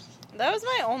 That was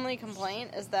my only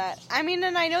complaint, is that, I mean,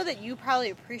 and I know that you probably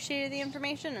appreciated the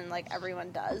information, and, like,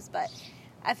 everyone does, but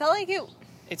I felt like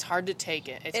it's hard to take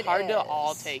it. It's hard to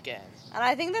all take in. And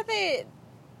I think that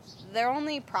their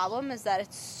only problem is that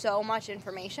it's so much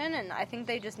information, and I think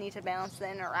they just need to balance the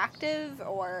interactive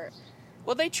or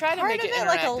Well, they try to part make of it interactive.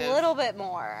 like a little bit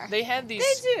more. They have these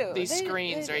They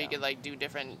screens do. where you could like do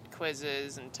different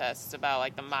quizzes and tests about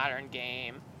like the modern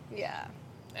game. Yeah.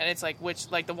 And it's like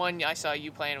the one I saw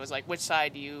you playing was like which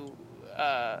side are you on? You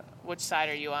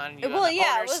on the It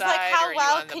was side, like how or are you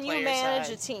well on the can you player manage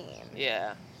side? a team?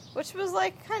 Yeah. Which was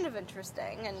like kind of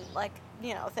interesting and like,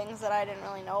 things that I didn't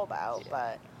really know about,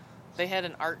 but They had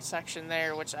an art section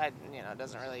there, which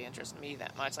doesn't really interest me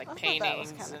that much, like I thought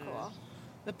paintings that was kind and of cool.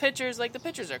 the pictures. Like the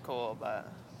pictures are cool,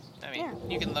 but I mean,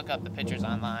 you can look up the pictures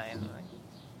online. Like,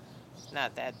 it's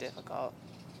not that difficult.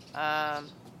 But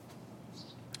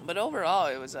overall,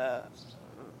 it was a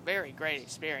very great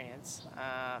experience.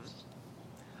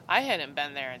 I hadn't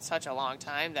been there in such a long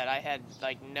time that I had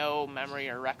like no memory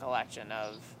or recollection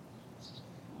of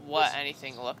what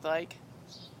anything looked like.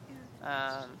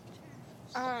 I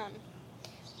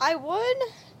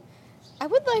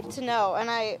would like to know,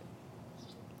 and I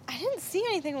didn't see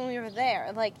anything when we were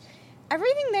there. Like,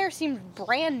 everything there seemed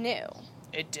brand new.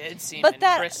 It did seem but in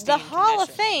that pristine the Hall of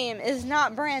condition. Fame is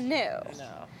not brand new.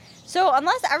 No. So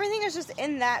unless everything is just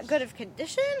in that good of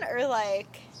condition, or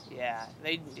like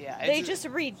they just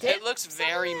redid. It looks some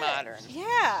very of it. modern.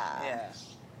 Yeah. Yeah.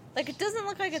 Like, it doesn't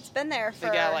look like it's been there for...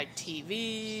 They got, like,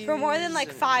 TVs. For more than, like,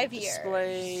 and 5 years.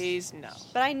 Displays. No.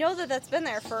 But I know that that's been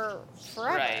there for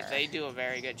forever. Right. They do a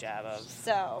very good job of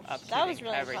So, that was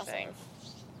really everything.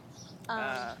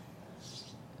 impressive.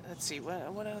 Let's see.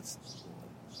 What else?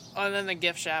 Oh, and then the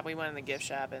gift shop. We went in the gift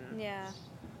shop, and Yeah.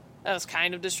 that was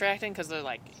kind of distracting because they're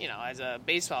like, as a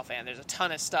baseball fan, there's a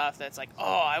ton of stuff that's like, oh,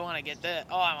 I want to get this.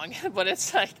 Oh, I want to get... But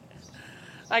it's like,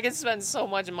 I can spend so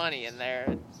much money in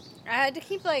there. I had to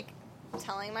keep, like,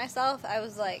 telling myself, I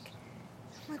was like,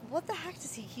 what the heck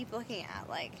does he keep looking at?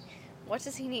 Like, what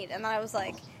does he need? And then I was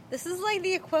like, this is, like,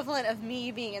 the equivalent of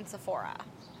me being in Sephora.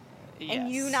 Yes.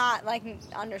 And you not, like,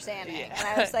 understanding. Yeah. And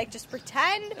I was like, just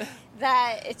pretend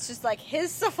that it's just, like,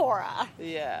 his Sephora.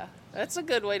 Yeah. That's a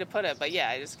good way to put it. But, yeah,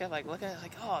 I just got, like, looking at,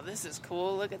 like, oh, this is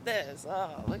cool. Look at this.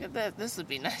 Oh, look at this. This would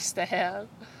be nice to have.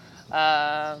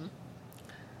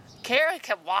 Kara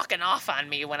kept walking off on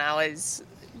me when I was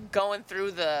going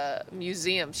through the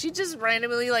museum. She just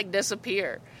randomly, like,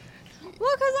 disappear. Well,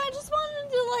 because I just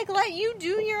wanted to, like, let you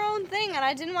do your own thing, and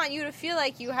I didn't want you to feel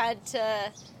like you had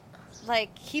to,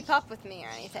 like, keep up with me or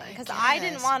anything, because I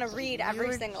didn't want to read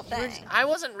every single thing. I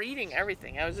wasn't reading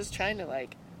everything. I was just trying to,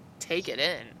 like, take it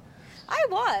in. I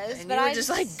was, and but you were I just,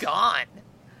 like, gone.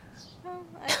 Well,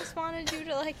 I just wanted you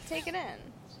to, like, take it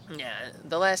in. Yeah,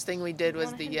 the last thing we did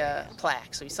was the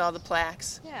plaques. We saw the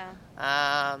plaques.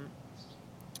 Yeah.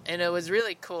 And it was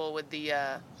really cool with the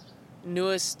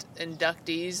newest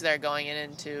inductees that are going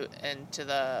into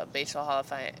the Baseball Hall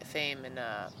of Fame in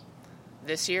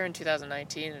this year in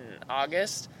 2019 in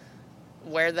August,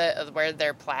 where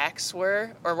their plaques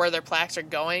were, or where their plaques are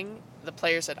going. The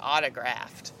players had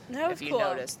autographed. That was if you cool.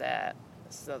 noticed that.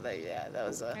 So that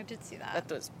was I did see that.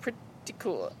 That was pretty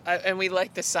cool. And we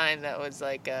liked the sign that was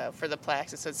like for the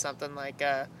plaques. It said something like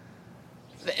the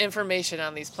information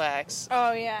on these plaques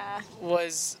Oh, yeah.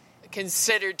 was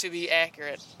considered to be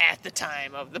accurate at the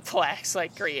time of the plaques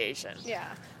like creation. Yeah.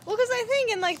 Well, because I think,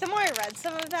 and, like, the more I read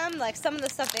some of them, like, some of the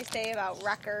stuff they say about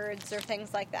records or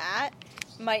things like that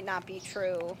might not be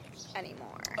true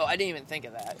anymore. Oh, I didn't even think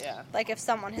of that. Yeah. Like, if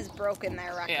someone has broken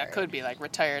their record. Yeah, it could be like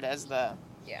retired as the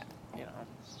Yeah.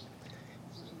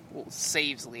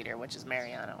 saves leader, which is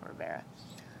Mariano Rivera.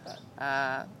 But,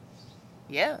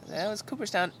 yeah, that was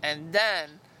Cooperstown, and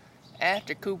then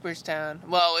after Cooperstown,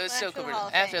 well, it was still After the Cooperstown Hall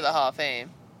of after Fame. the Hall of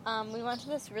Fame. We went to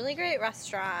this really great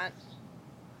restaurant.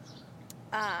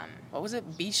 What was it?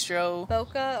 Bistro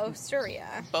Boca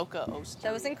Osteria. Boca Osteria.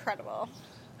 That was incredible.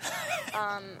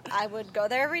 I would go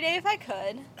there every day if I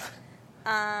could.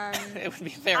 It would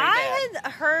be very bad. I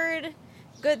had heard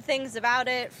good things about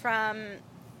it from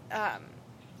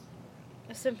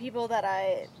some people that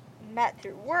I met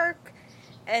through work,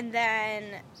 and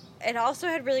then it also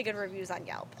had really good reviews on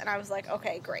Yelp, and I was like,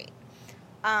 okay, great.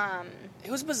 It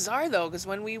was bizarre, though, because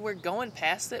when we were going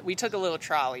past it, we took a little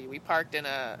trolley. We parked in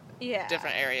a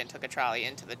different area and took a trolley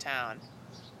into the town.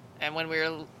 And when we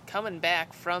were coming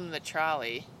back from the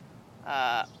trolley,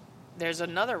 there's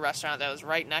another restaurant that was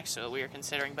right next to it we were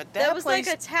considering. But that was place,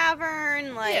 like a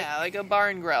tavern, like... Yeah, like a bar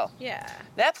and grill. Yeah.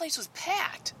 That place was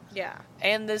packed. Yeah.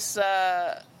 And the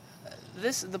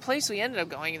place we ended up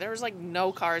going, there was, like,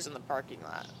 no cars in the parking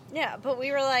lot. Yeah, but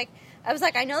we were like... I was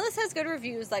like, I know this has good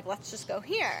reviews, like, let's just go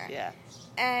here. Yeah.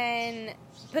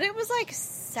 But it was like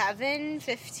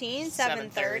 7:15,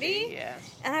 7:30. Yeah.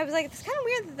 And I was like, it's kind of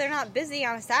weird that they're not busy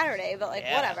on a Saturday, but, like,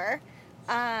 whatever.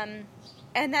 And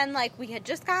then, like, we had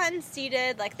just gotten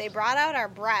seated, like, they brought out our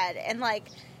bread, and, like,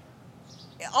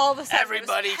 all of a sudden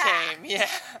Everybody it was packed. came,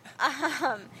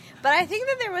 yeah. But I think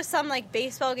that there was some like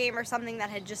baseball game or something that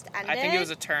had just ended. I think it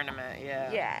was a tournament,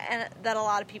 yeah. Yeah, and that a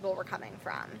lot of people were coming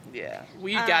from. Yeah,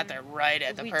 we got there right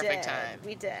at the perfect did. time.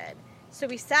 We did. So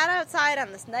we sat outside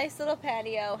on this nice little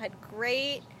patio, had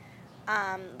great,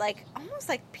 like almost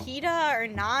like pita or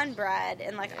naan bread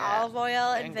in like olive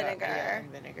oil and vinegar.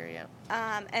 And vinegar,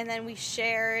 yeah. And then we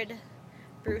shared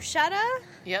bruschetta.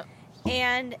 Yep.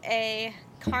 And a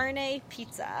carne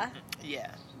pizza.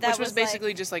 Yeah. That Which was basically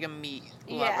like, just like a meat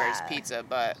lover's pizza,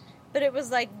 but it was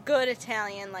like good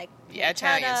Italian, like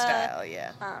Italian style,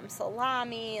 yeah.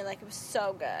 Salami, like it was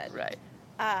so good. Right.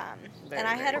 And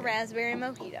I had a raspberry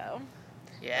mojito.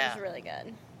 Yeah. It was really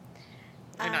good.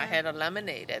 And I had a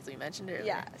lemonade, as we mentioned earlier.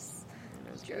 Yes.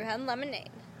 It was Drew good. had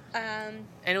lemonade. And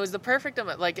it was the perfect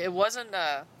amount. Like, it wasn't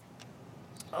a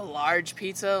large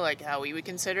pizza, like how we would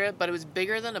consider it, but it was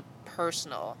bigger than a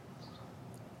personal.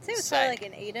 I think it was probably like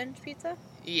an 8-inch pizza.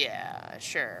 Yeah,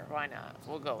 sure. Why not?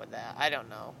 We'll go with that. I don't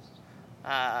know.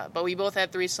 But we both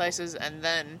had 3 slices, and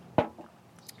then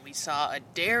we saw a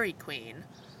Dairy Queen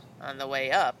on the way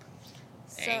up.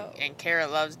 And Kara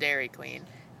loves Dairy Queen.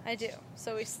 I do.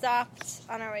 So we stopped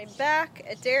on our way back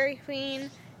at Dairy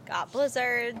Queen, got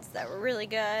blizzards that were really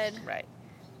good. Right.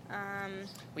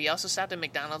 We also stopped at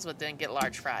McDonald's but didn't get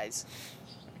large fries.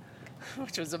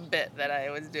 Which was a bit that I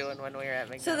was doing when we were at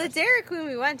McDonald's. So the Dairy Queen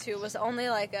we went to was only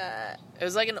like a... It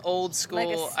was like an old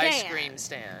school like ice cream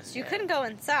stand. So you couldn't go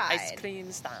inside. Ice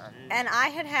cream stand. And I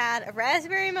had a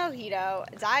raspberary mojito,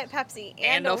 a Diet Pepsi,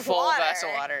 and a full water glass of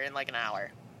water in like an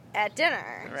hour. at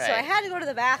dinner. Right. So I had to go to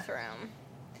the bathroom.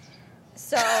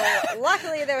 So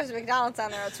luckily there was a McDonald's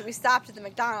on the road, so we stopped at the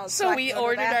McDonald's. So we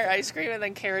ordered our ice cream, and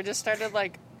then Kara just started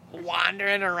like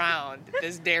wandering around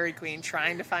this Dairy Queen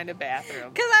trying to find a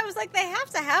bathroom. Because I was like, they have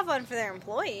to have one for their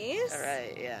employees. All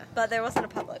right, yeah. But there wasn't a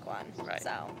public one. Right.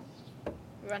 So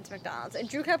we went to McDonald's. And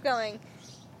Drew kept going,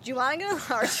 do you want to get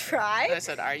a large fry? I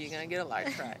said, are you going to get a large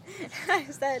fry? I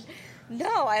said,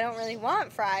 no, I don't really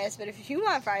want fries, but if you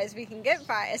want fries, we can get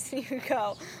fries. And you would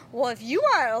go, well, if you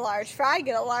want a large fry,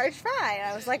 get a large fry.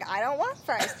 And I was like, I don't want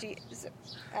fries. So,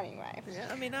 anyway. Yeah,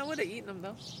 I mean, I would have eaten them,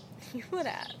 though. You would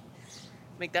have.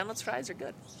 McDonald's fries are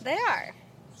good. They are.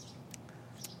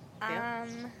 Yeah.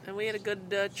 And we had a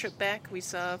good trip back. We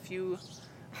saw a few...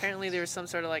 Apparently there was some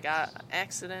sort of, like,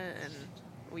 accident, and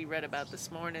we read about this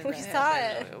morning. We saw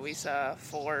it. We saw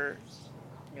 4...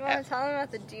 You want to tell them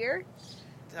about the deer?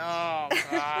 Oh,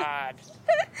 God.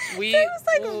 It was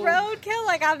like roadkill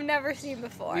like I've never seen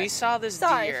before. We saw this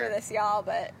Sorry deer for this, y'all,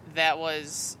 but... that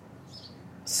was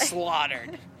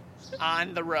slaughtered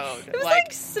on the road. It was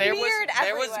like smeared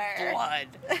there was everywhere. blood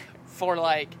for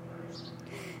like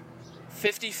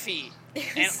 50 feet.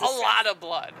 And a lot of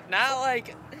blood. Not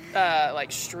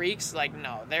like streaks. Like,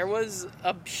 no. There was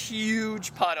a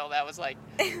huge puddle that was like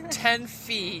 10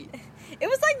 feet. It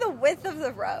was like the width of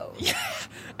the road. Yeah.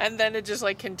 And then it just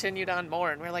like continued on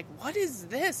more. And we're like, what is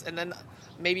this? And then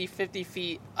maybe 50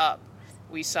 feet up,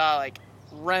 we saw like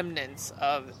remnants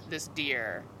of this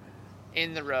deer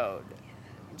in the road.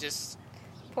 Just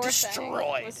Poor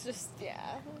destroyed. Thing. It was just,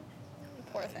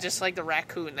 poor thing. Just like the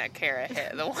raccoon that Kara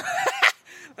hit the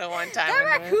one time. That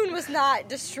raccoon was not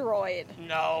destroyed.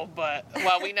 No, but,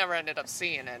 well, we never ended up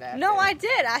seeing it after. No, I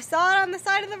did. I saw it on the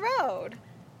side of the road.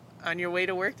 On your way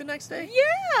to work the next day?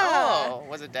 Yeah. Oh,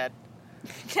 was it dead?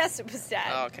 Yes, it was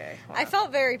dead. Oh, okay. Wow. I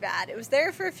felt very bad. It was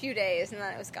there for a few days, and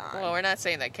then it was gone. Well, we're not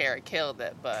saying that Kara killed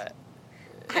it, but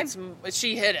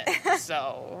she hit it,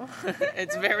 so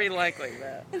it's very likely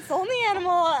that. It's the only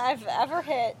animal I've ever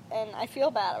hit, and I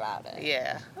feel bad about it.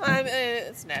 Yeah. Well, I mean,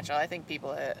 it's natural. I think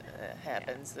people, it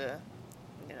happens.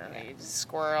 You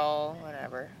squirrel,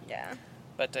 whatever. Yeah.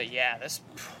 But,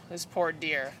 this poor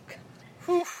deer.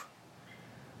 Whew.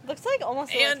 Looks like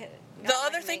almost And like the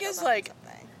other thing is, like,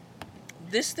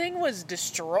 this thing was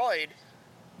destroyed,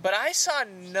 but I saw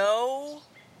no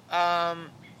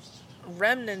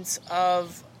remnants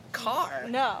of car.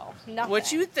 No, nothing.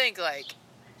 What you think, like,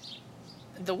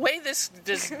 the way this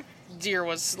deer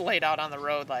was laid out on the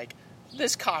road, like,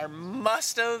 this car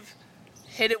must have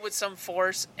hit it with some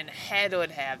force and had to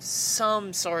have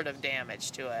some sort of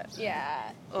damage to it.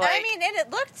 Yeah. Like, I mean, and it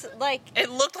looked like... It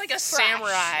looked like a fresh.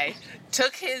 samurai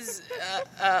took his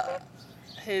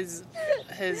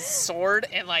sword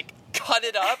and, like, cut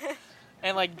it up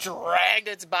and, like, dragged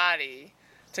its body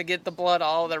to get the blood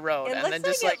all over the road. It And looks then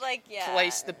just, like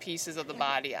placed the pieces of the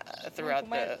body throughout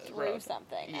the through road.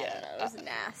 something. Yeah. I don't know. It was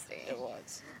nasty. It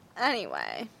was.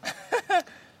 Anyway.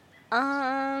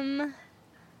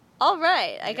 All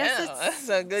right. I guess that's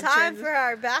a good time transition. for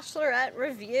our Bachelorette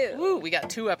review. Woo, we got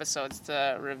 2 episodes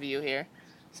to review here.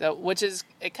 So,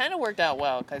 it kind of worked out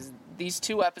well, because these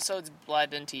 2 episodes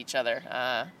bled into each other.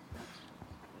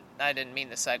 I didn't mean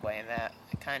to segue in that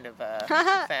kind of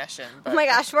fashion. But... Oh my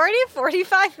gosh, we're already at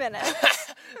 45 minutes.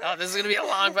 Oh, this is going to be a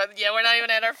long, but yeah, we're not even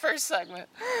at our first segment.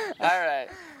 All right.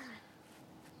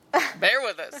 Bear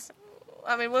with us.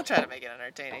 I mean, we'll try to make it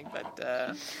entertaining,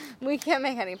 but... We can't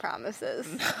make any promises.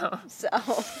 No. So...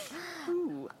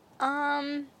 Ooh.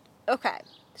 Okay.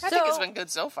 I think it's been good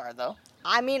so far, though.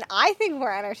 I mean, I think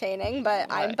we're entertaining, but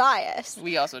Right. I'm biased.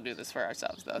 We also do this for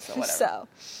ourselves, though, so whatever. So,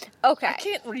 okay. I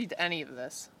can't read any of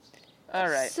this. All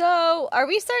right. So, are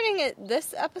we starting at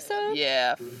this episode?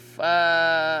 Yeah.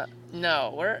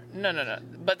 No, No.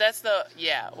 But that's the,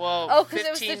 well,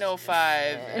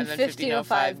 1505 and then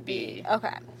 1505B. Okay.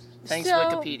 Thanks, So-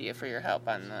 Wikipedia, for your help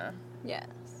on Yes.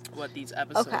 what these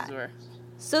episodes Okay. were.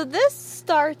 So, this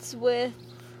starts with...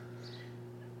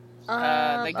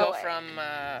 They go wait. from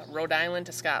Rhode Island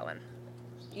to Scotland,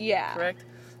 Yeah. correct?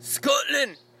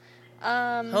 Scotland!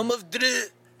 Home of Drew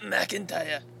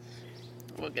McIntyre.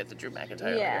 We'll get to Drew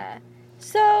McIntyre Yeah. later.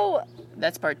 So,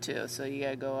 That's part 2, so you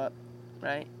gotta go up,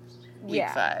 right? Week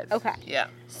yeah. 5. Okay. Yeah.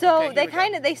 So Okay, they here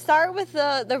we go. they start with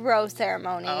the rose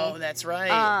ceremony. Oh, that's right.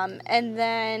 And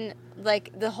then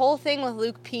like the whole thing with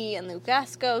Luke P and Luke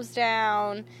S goes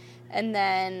down, and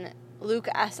then Luke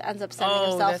S ends up sending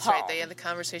himself that's home. right. They had the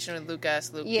conversation with Luke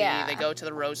S, Luke Yeah. P. They go to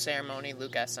the rose ceremony.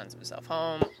 Luke S sends himself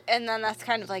home. And then that's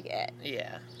kind of like it.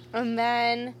 Yeah. And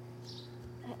then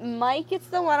Mike gets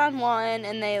the one-on-one,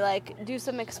 and they like do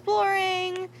some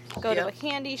exploring, go to Yep. a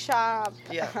candy shop,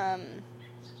 Yeah.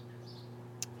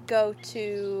 go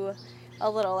to a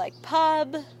little like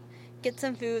pub, get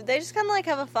some food. They just kind of like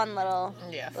have a fun little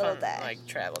Fun, day. like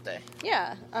travel day.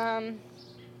 Yeah. It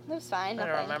was fine. I don't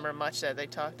nothing. remember much that they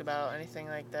talked about, anything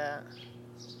like that.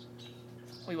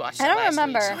 We watched it I don't last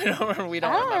remember. week, so we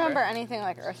don't I don't remember. remember anything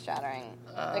like earth-shattering,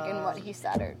 like in what he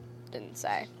said or didn't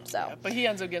say. So Yeah, but he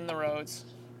ends up getting the rose,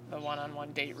 the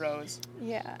one-on-one date rose.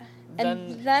 yeah, Then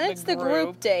and then it's the group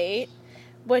group- date,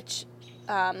 which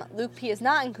Luke P is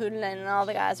not included in, and all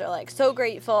the guys are like so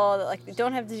grateful that like they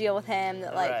don't have to deal with him,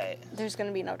 that like Right. there's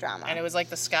gonna be no drama. And it was like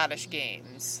the Scottish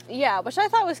Games. Yeah, which I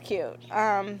thought was cute.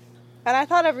 And I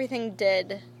thought everyone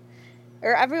did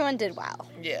well.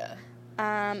 Yeah.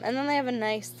 And then they have a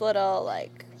nice little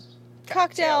like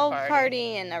cocktail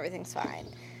party and everything's fine.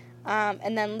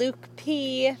 And then Luke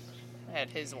P Had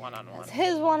his one-on-one. has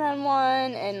his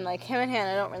one-on-one, and like him and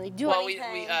Hannah don't really do Well,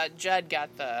 anything. Judd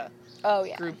got the Oh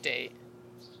yeah, group date,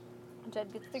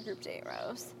 Jed gets the group date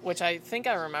rose. which I think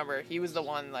I remember. He was the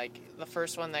one, like, the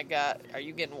first one that got, are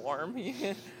you getting warm?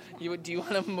 Do you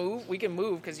want to move? We can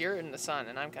move because you're in the sun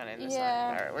and I'm kind of in the sun.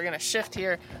 Yeah. All right, we're going to shift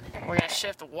here. We're going to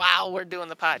shift while we're doing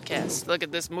the podcast. Look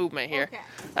at this movement here. Okay.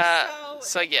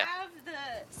 So they yeah. have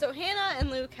so Hannah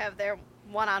and Luke have their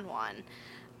one-on-one.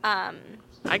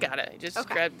 I got it. Just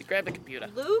Okay. grab the computer.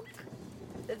 Luke,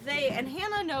 and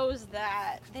Hannah knows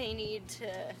that they need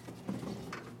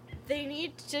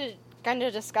to kind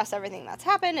of discuss everything that's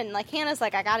happened, and like Hannah's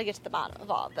like, I got to get to the bottom of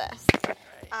all of this,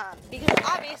 because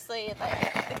obviously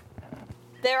like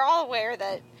they're all aware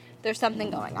that there's something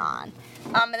going on,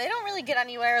 and they don't really get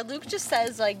anywhere. Luke just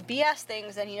says like BS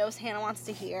things that he knows Hannah wants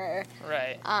to hear,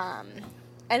 Right.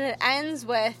 and it ends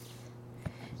with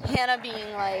Hannah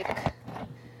being like,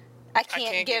 I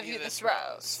can't give you this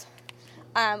rose.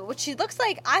 Which she looks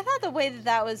like, I thought the way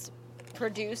that was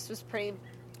produced was pretty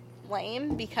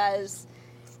lame, because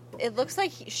it looks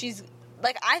like she's,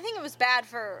 like, I think it was bad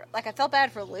for, like, I felt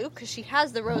bad for Luke, because she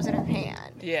has the rose in her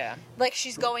hand. Yeah. Like,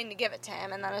 she's going to give it to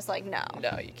him, and then it's like, no.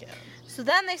 No, you can't. So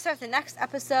then they start the next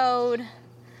episode,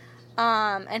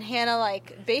 and Hannah,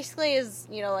 like, basically is,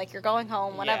 you know, like, you're going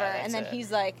home, whatever, Yeah, and then that's it.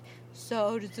 he's like,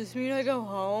 so, does this mean I go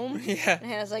home? Yeah. And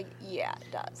Hannah's like, yeah,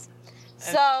 it does. And,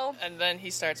 So, and then he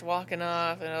starts walking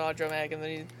off, and all dramatic,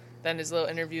 and then his little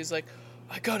interview's like,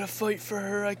 I gotta fight for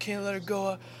her, I can't let her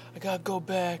go, I gotta go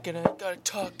back, and I gotta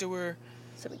talk to her.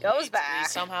 so he goes He back.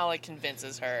 somehow, like,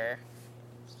 convinces her.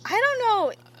 I don't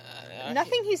know. Uh,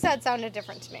 Nothing he said sounded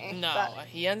different to me. No, but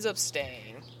he ends up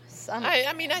staying. some,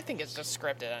 I mean, I think it's just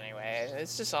scripted anyway.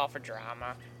 It's just all for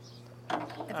drama. I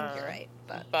think you're right.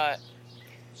 But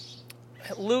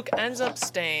Luke ends up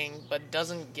staying, but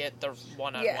doesn't get the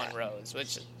one-on-one Yeah. rose,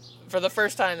 which, for the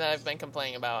first time that I've been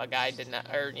complaining about, a guy did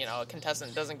not, or a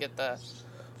contestant doesn't get the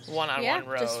one-on-one Yeah,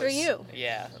 rose. just for you.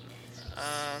 Yeah.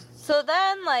 So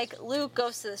then, like, Luke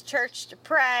goes to this church to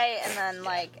pray, and then,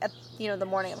 like, at, the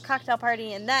morning of a cocktail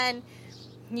party, and then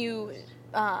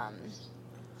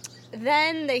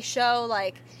then they show,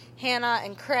 like, Hannah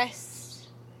and Chris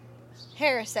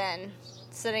Harrison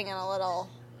sitting in a little...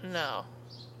 No,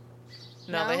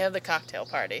 No? they have the cocktail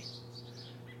party.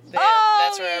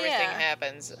 That's where everything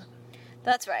happens.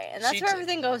 That's right, and that's where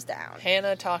everything goes down.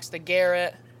 Hannah talks to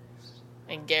Garrett,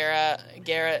 and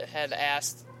Garrett had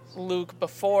asked Luke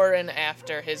before and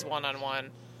after his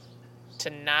one-on-one to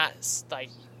not, like,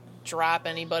 drop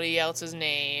anybody else's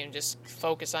name, just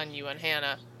focus on you and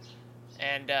Hannah.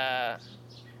 And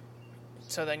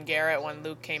so then Garrett, when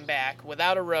Luke came back,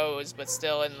 without a rose, but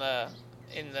still in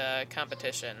the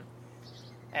competition,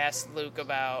 asked Luke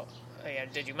about,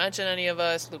 did you mention any of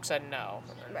us? Luke said no.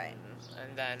 Right.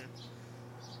 And then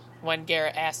when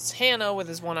Garrett asks Hannah with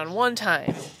his one-on-one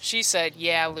time, she said,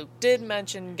 yeah, Luke did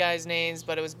mention guys' names,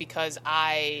 but it was because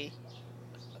I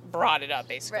brought it up,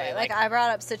 basically. Right, like I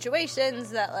brought up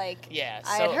situations that, like,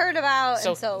 I had heard about,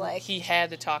 and so, like... he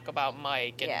had to talk about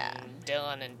Mike and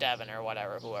Dylan and Devin or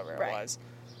whatever, whoever it was.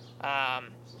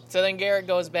 So then Garrett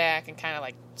goes back and kind of,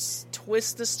 like,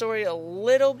 twists the story a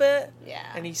little bit. Yeah.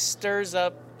 And he stirs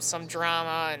up some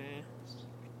drama, and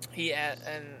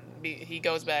he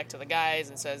goes back to the guys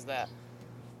and says that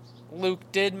Luke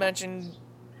did mention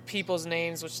people's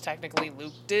names, which technically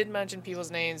Luke did mention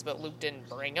people's names, but Luke didn't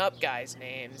bring up guys'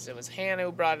 names. It was Hannah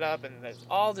who brought it up, and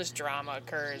all this drama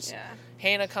occurs. Yeah.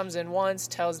 Hannah comes in once,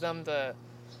 tells them to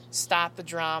stop the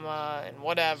drama and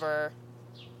whatever,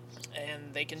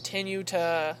 and they continue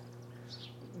to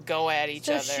go at each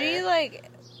other. So she, like,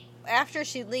 after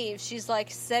she leaves, she's,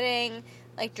 like, sitting,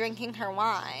 like, drinking her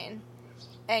wine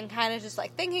and kind of just,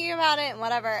 like, thinking about it and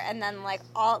whatever, and then, like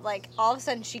all of a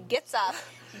sudden she gets up,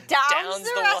 downs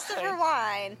the rest of her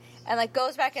wine, and, like,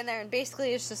 goes back in there, and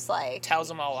basically it's just, like... tells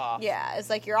them all off. Yeah, it's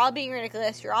like, you're all being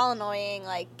ridiculous, you're all annoying,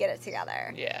 like, get it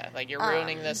together. Yeah, like, you're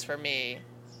ruining this for me.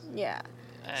 Yeah.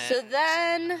 And, so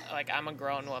then... like, I'm a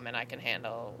grown woman, I can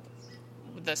handle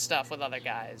the stuff with other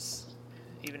guys,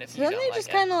 even if so you don't then like it. they just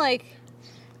kind of, like,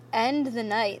 end the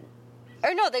night.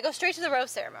 Or no, they go straight to the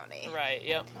rose ceremony. Right,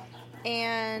 yep.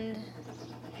 And...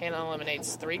 Hannah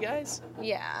eliminates 3 guys?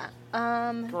 Yeah.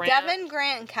 Devin,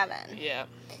 Grant, and Kevin. Yeah.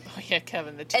 Oh, yeah,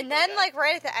 Kevin, the two. And then, like,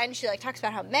 right at the end, she, like, talks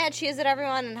about how mad she is at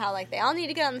everyone and how, like, they all need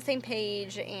to get on the same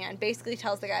page, and basically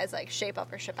tells the guys, like, shape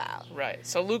up or ship out. Right.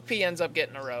 So Luke P ends up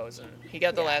getting a rose, and he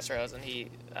got the last rose, and he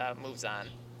moves on.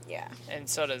 Yeah. And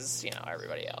so does,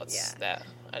 everybody else. Yeah. That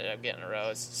ended up getting a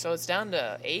rose. So it's down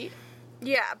to 8?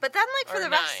 Yeah, but then, like, for Or the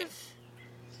rest 9. of...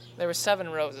 There were 7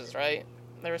 roses, right?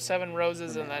 There were 7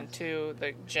 roses, and then 2,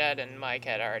 Jed and Mike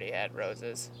had already had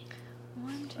roses.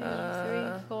 1, 2,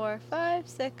 3, 4, 5,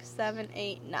 6, 7,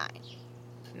 8, 9.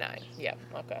 9, yeah,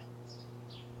 okay.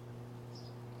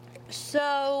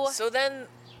 So then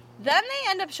they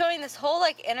end up showing this whole,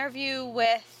 like, interview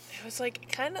with... it was,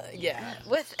 like, kind of, yeah.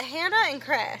 With Hannah and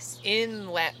Chris. In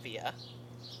Latvia.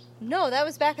 No, that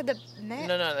was back at the...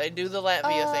 No, they do the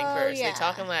Latvia thing first. Yeah. They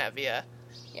talk in Latvia.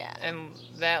 Yeah. And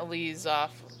that leads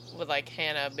off with, like,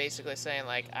 Hannah basically saying,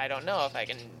 like, I don't know if I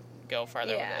can go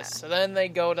farther with this. So then they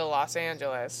go to Los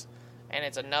Angeles, and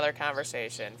it's another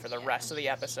conversation for the rest of the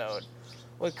episode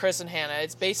with Chris and Hannah.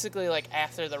 It's basically, like,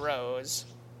 after the rose,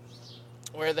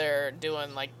 where they're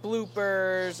doing, like,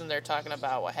 bloopers, and they're talking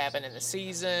about what happened in the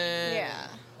season. Yeah.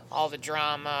 All the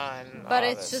drama and but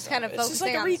all it's this just stuff. kind of It's just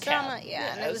focusing like a on recap. the drama.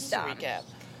 Yeah, and it was dumb. A recap.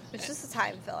 It's just a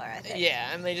time filler, I think.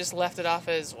 Yeah, and they just left it off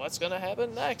as what's going to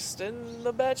happen next in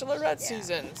the Bachelorette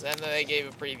seasons. And then they gave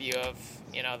a preview of,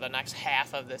 the next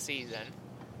half of the season.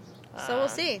 So we'll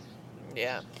see.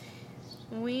 Yeah.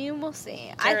 We will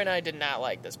see. Tara and I did not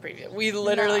like this preview. We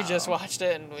literally just watched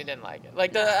it and we didn't like it.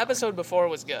 Like, the episode before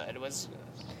was good. It was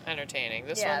entertaining.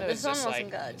 This one was just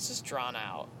wasn't good. It's just drawn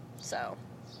out. So,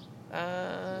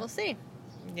 we'll see.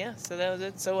 Yeah, so that was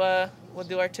it. So, we'll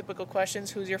do our typical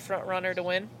questions. Who's your front runner to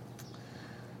win?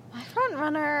 My front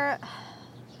runner...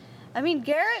 I mean,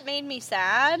 Garrett made me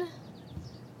sad.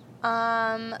 But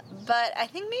I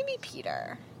think maybe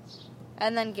Peter.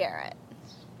 And then Garrett.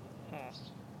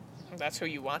 That's who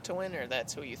you want to win, or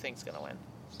that's who you think's going to win?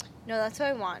 No, that's who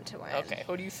I want to win. Okay,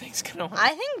 who do you think's going to win?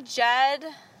 I think Jed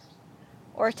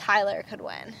or Tyler could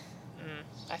win.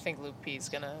 I think Luke P's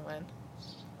going to win.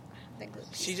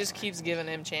 She just keeps giving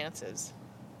him chances.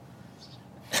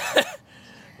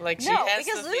 Because Luke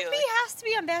P has to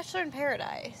be on Bachelor in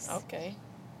Paradise. Okay.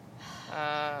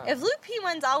 If Luke P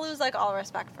wins, I'll lose, like, all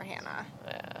respect for Hannah.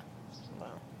 Yeah.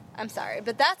 Well. I'm sorry,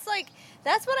 but that's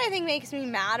what I think makes me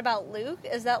mad about Luke,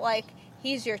 is that, like,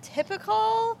 he's your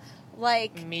typical,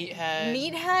 like...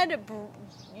 Meathead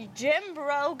gym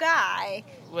bro guy.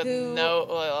 With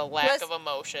no lack of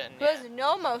emotion. Who has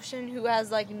no emotion, who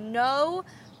has, like, no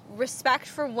respect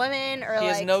for women, or, he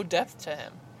has no depth to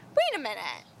him. Wait a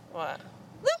minute. What?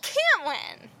 Luke can't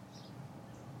win.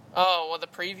 Oh, well, the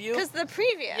preview? Because the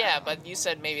preview. Yeah, but you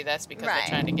said maybe that's because they're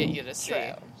trying to get you to see.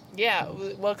 True. Yeah,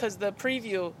 well, because the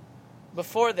preview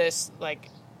before this, like,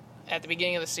 at the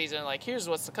beginning of the season, like, here's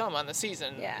what's to come on the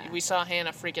season. Yeah. We saw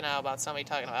Hannah freaking out about somebody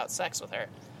talking about sex with her.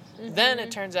 Then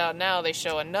it turns out now they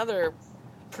show another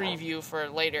preview for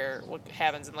later, what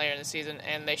happens later in the season,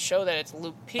 and they show that it's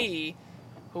Luke P.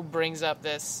 who brings up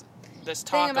this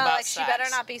talk Thing about like sex. she better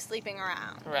not be sleeping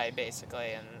around. Right,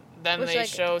 basically. And then Which, they like,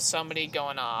 show somebody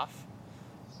going off,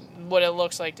 what it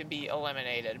looks like to be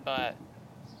eliminated, but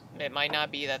it might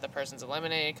not be that the person's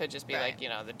eliminated. It could just be Right. like, you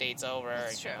know, the date's over,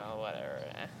 That's you true. know, whatever.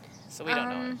 So we don't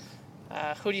know.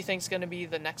 Who do you think's going to be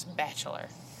the next Bachelor?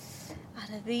 Out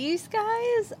of these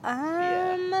guys,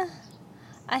 I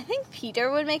think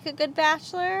Peter would make a good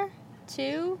Bachelor,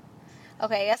 too.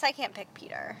 Okay, I guess I can't pick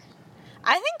Peter.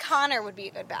 I think Connor would be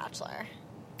a good Bachelor.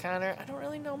 Connor, I don't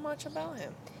really know much about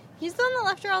him. He's the one that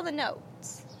left her all the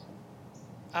notes.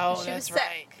 Oh, She was that's sick.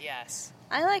 right. Yes.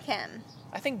 I like him.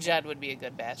 I think Jed would be a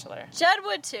good Bachelor. Jed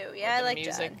would, too. Yeah, I The like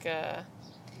music, Jed.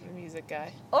 the music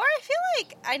guy. Or I feel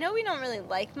like, I know we don't really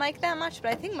like Mike that much,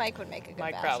 but I think Mike would make a good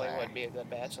Mike Bachelor. probably would be a good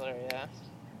Bachelor, yeah.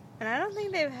 And I don't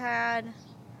think they've had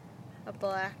a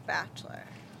black Bachelor.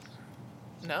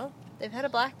 No? They've had a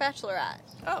black Bachelorette.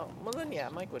 Oh, well then, yeah,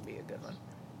 Mike would be a good one.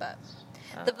 But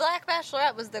the black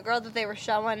Bachelorette was the girl that they were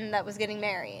showing that was getting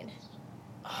married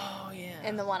Oh, yeah.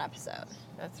 in the one episode.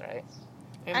 That's right.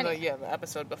 In Anyway. the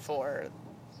episode before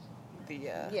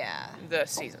Yeah. the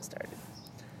season started.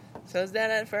 So is that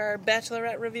it for our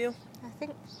Bachelorette review? I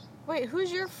think... Wait,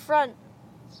 who's your front...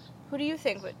 Who do you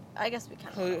think would... I guess we kind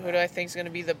of... Who do I think is going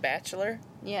to be the Bachelor?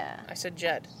 Yeah. I said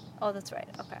Jed. Oh, that's right.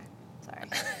 Okay. Sorry.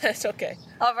 That's okay.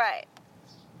 All right.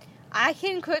 I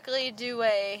can quickly do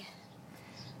a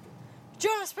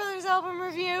Jonas Brothers album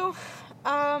review.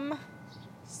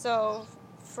 So,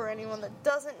 for anyone that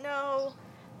doesn't know...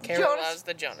 Kara loves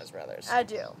the Jonas Brothers. I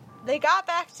do. They got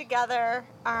back together.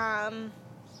 If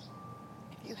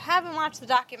you haven't watched the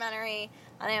documentary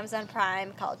on Amazon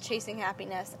Prime called Chasing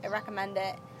Happiness, I recommend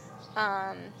it.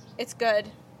 It's good.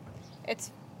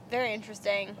 It's very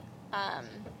interesting.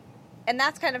 And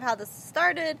that's kind of how this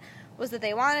started, was that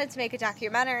they wanted to make a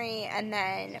documentary, and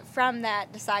then from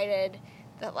that decided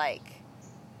that, like,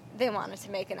 they wanted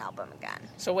to make an album again.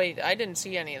 So wait, I didn't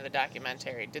see any of the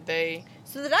documentary. Did they...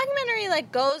 So the documentary,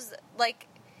 like, goes, like,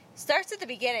 starts at the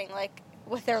beginning, like,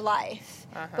 with their life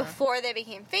before they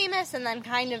became famous, and then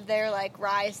kind of their, like,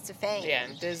 rise to fame. Yeah,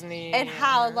 and Disney. And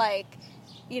how, like,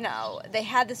 you know, they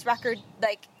had this record,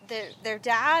 like, their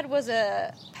dad was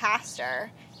a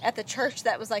pastor at the church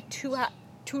that was, like, two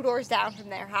doors down from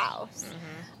their house.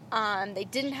 They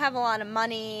didn't have a lot of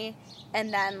money,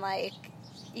 and then, like,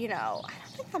 you know, I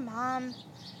don't think the mom...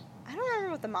 I don't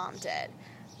remember what the mom did,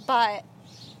 but...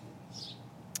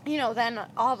 You know, then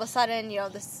all of a sudden, you know,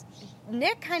 this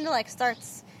Nick kind of like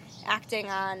starts acting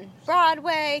on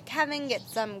Broadway. Kevin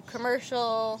gets some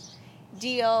commercial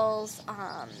deals.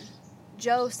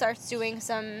 Joe starts doing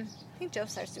some. I think Joe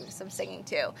starts doing some singing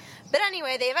too. But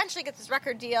anyway, they eventually get this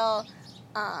record deal.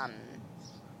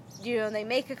 You know,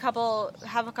 they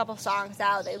have a couple songs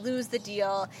out. They lose the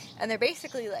deal, and they're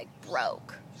basically like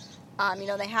broke. You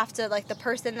know, they have to, like, the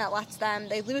person that lets them,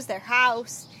 they lose their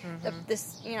house.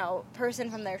 This, you know, person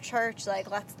from their church,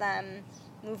 like, lets them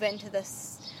move into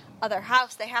this other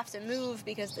house. They have to move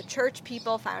because the church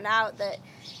people found out that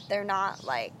they're not,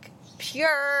 like,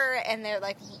 pure, and they're,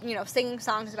 like, you know, singing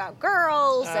songs about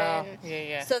girls. And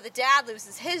so the dad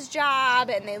loses his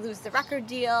job, and they lose the record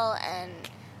deal, and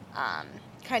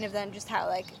kind of then just how,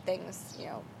 like, things, you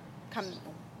know,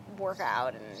 work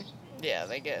out, and... Yeah,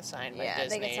 they get signed by Disney. Yeah,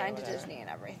 they get signed to Disney and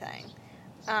everything.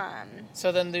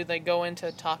 So then do they go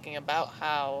into talking about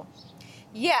how...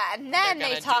 Yeah, and then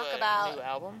they talk about... new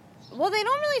album? Well, they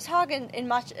don't really talk in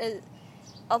much...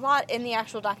 a lot in the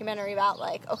actual documentary about,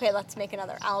 like, okay, let's make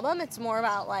another album. It's more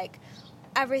about, like,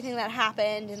 everything that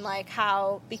happened and, like,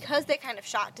 how... Because they kind of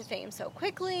shot to fame so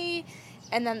quickly,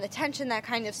 and then the tension that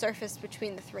kind of surfaced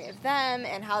between the three of them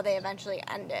and how they eventually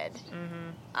ended.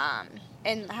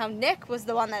 And how Nick was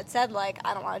the one that said, like,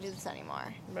 I don't want to do this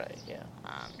anymore. Right, yeah.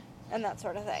 And that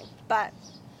sort of thing. But,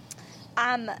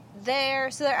 their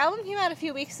album came out a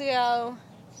few weeks ago.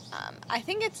 I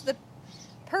think it's the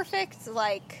perfect,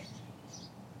 like,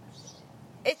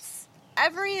 it's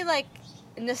every, like,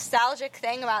 nostalgic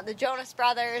thing about the Jonas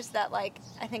Brothers that, like,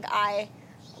 I think I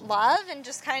love, and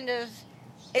just kind of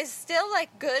is still,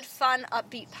 like, good, fun,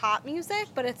 upbeat pop music,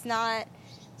 but it's not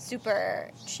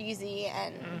super cheesy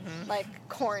and like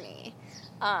corny.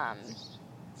 I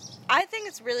think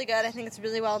it's really good. I think it's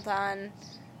really well done.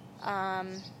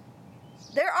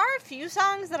 There are a few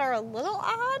songs that are a little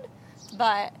odd,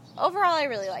 but overall I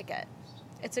really like it.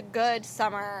 It's a good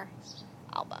summer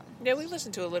album. Yeah, we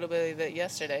listened to a little bit of it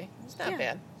yesterday. It's not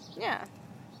bad. Yeah.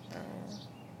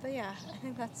 But yeah, I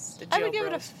think that's... The I Joe would give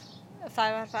Bros. it a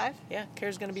 5 out of 5. Yeah,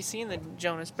 Kara's going to be seeing the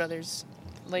Jonas Brothers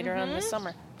later on this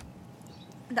summer.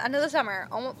 The end of the summer.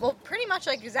 Well, pretty much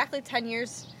like exactly 10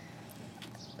 years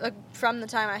from the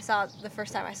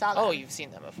first time I saw them. Oh, you've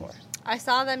seen them before. I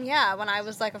saw them, yeah, when I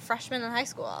was like a freshman in high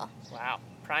school. Wow.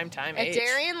 Prime time At age.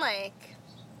 Darien Lake.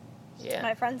 Yeah.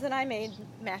 My friends and I made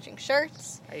matching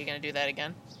shirts. Are you going to do that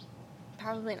again?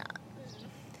 Probably not.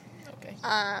 Okay.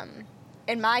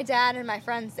 And my dad and my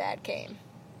friend's dad came.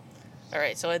 All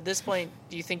right, so at this point,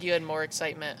 do you think you had more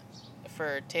excitement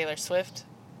for Taylor Swift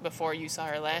before you saw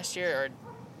her last year, or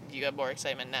do you have more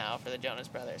excitement now for the Jonas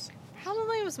Brothers?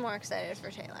 Probably was more excited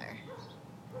for Taylor.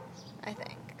 I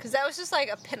think. Because that was just like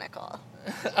a pinnacle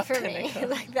for me.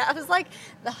 Like, that was like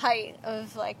the height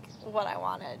of like what I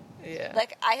wanted. Yeah.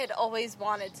 Like, I had always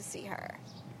wanted to see her.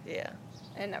 Yeah.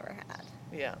 I never had.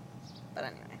 Yeah. But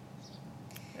anyway.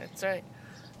 That's right.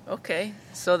 Okay,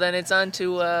 so then it's on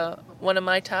to one of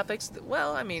my topics.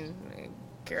 Well, I mean,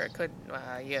 Kara could,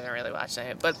 you haven't really watched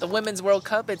it, but the Women's World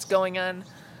Cup, it's going on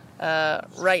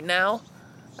right now.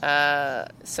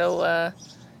 So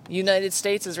United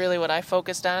States is really what I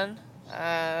focused on.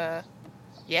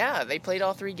 Yeah, they played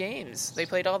all 3 games. They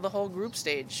played all the whole group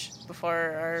stage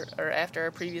before or after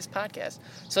our previous podcast.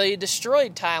 So they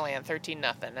destroyed Thailand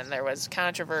 13-0, and there was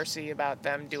controversy about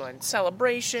them doing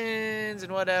celebrations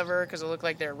and whatever because it looked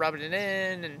like they were rubbing it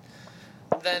in, and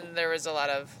then there was a lot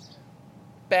of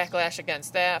backlash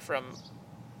against that from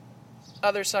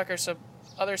other soccer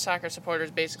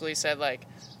supporters. Basically said like,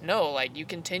 no, like you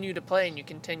continue to play and you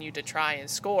continue to try and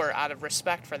score out of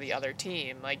respect for the other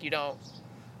team. Like you don't.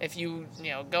 If you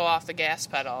go off the gas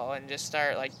pedal and just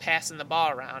start like passing the ball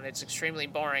around, it's extremely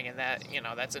boring, and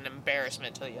that's an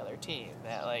embarrassment to the other team.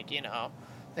 That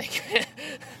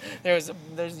there's a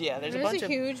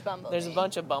huge bumblebee. There's a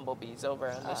bunch of bumblebees over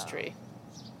on this tree.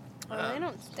 Well, they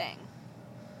don't sting.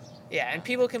 Yeah, and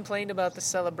people complained about the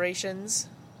celebrations,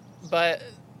 but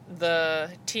the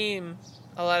team,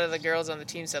 a lot of the girls on the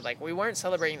team said like we weren't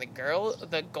celebrating the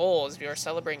goals, we were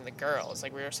celebrating the girls.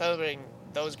 Like we were celebrating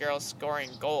those girls scoring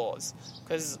goals,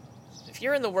 because if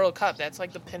you're in the World Cup, that's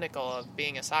like the pinnacle of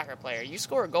being a soccer player. You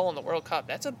score a goal in the World Cup,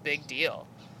 that's a big deal.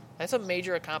 That's a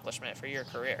major accomplishment for your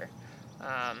career.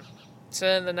 So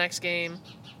then the next game,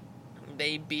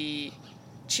 they beat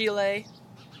Chile,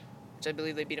 which I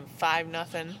believe they beat them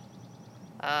 5-0.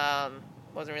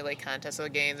 Wasn't really a contest of the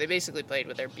game. They basically played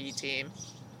with their B team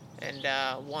and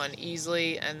won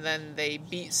easily. And then they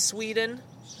beat Sweden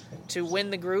to win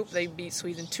the group. They beat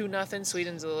Sweden 2-0.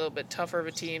 Sweden's a little bit tougher of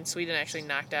a team. Sweden actually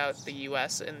knocked out the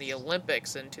U.S. in the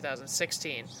Olympics in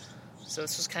 2016. So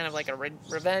this was kind of like a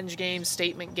revenge game,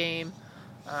 statement game.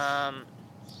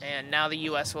 And now the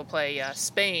U.S. will play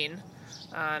Spain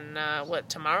on,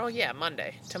 tomorrow? Yeah,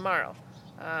 Monday. Tomorrow.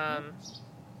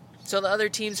 So the other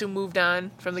teams who moved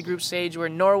on from the group stage were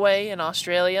Norway and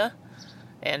Australia.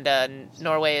 And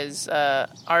Norway has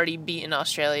already beaten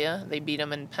Australia. They beat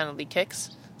them in penalty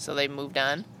kicks, so they moved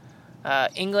on.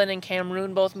 England and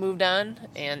Cameroon both moved on,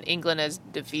 and England has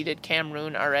defeated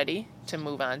Cameroon already to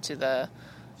move on to the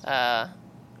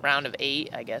round of 8,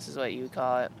 I guess is what you would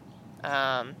call it.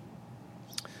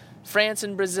 France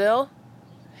and Brazil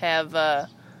have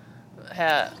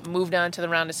moved on to the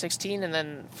round of 16, and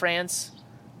then France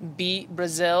beat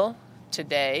Brazil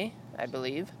today, I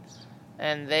believe.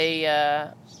 And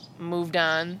they moved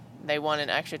on. They won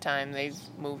in extra time. They've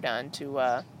moved on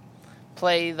to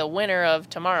play the winner of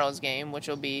tomorrow's game, which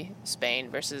will be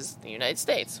Spain versus the United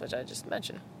States, which I just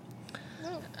mentioned.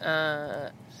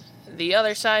 The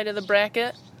other side of the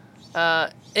bracket,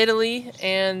 Italy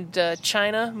and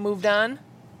China moved on.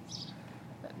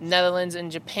 Netherlands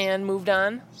and Japan moved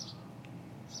on.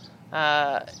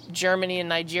 Germany and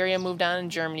Nigeria moved on, and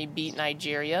Germany beat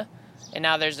Nigeria. And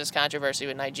now there's this controversy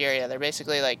with Nigeria. They're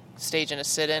basically like staging a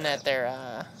sit-in at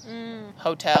their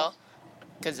hotel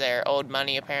because they're owed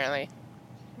money apparently.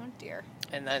 Oh dear.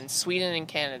 And then Sweden and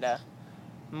Canada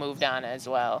moved on as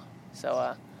well.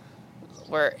 So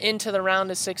we're into the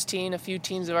round of 16. A few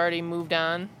teams have already moved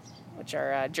on, which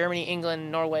are Germany,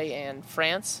 England, Norway, and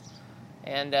France.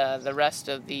 And the rest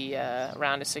of the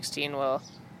round of 16 will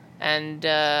end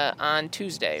on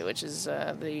Tuesday, which is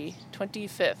the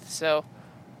 25th. So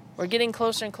we're getting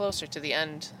closer and closer to the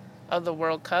end of the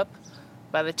World Cup.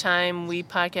 By the time we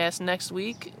podcast next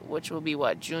week, which will be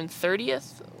June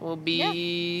 30th, we'll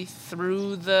be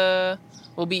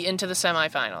we'll be into the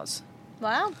semifinals.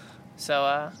 Wow.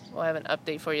 So we'll have an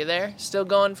update for you there. Still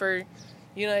going for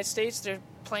United States. They're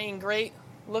playing great,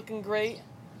 looking great.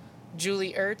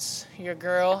 Julie Ertz, your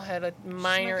girl, had a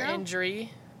minor girl.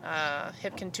 injury,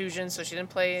 hip contusion, so she didn't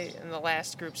play in the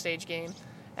last group stage game.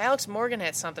 Alex Morgan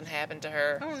had something happen to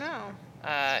her Oh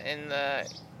no. in the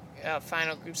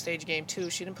final group stage game, too.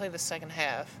 She didn't play the second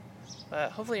half.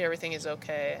 But hopefully everything is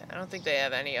okay. I don't think they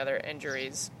have any other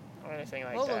injuries or anything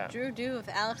like What will that. Drew do if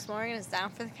Alex Morgan is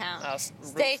down for the count? I'll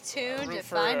Stay tuned to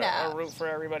find out. I'll root for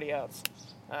everybody else.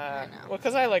 I know. Well,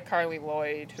 because I like Carly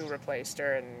Lloyd, who replaced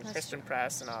her, and That's Kristen true.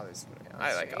 Press, and all these. I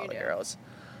That's like true, all you the do. girls.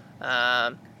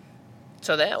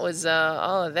 So that was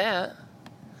all of that.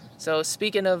 So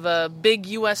speaking of big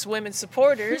U.S. women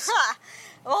supporters,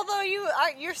 Although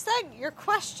your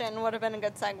question would have been a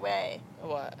good segue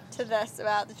what? to this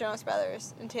about the Jonas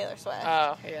Brothers and Taylor Swift.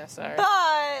 Oh yeah, sorry.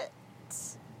 But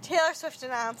Taylor Swift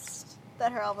announced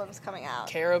that her album is coming out.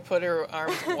 Kara put her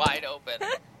arms wide open,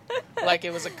 like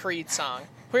it was a Creed song.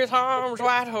 With arms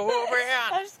wide I open.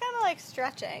 was just kind of like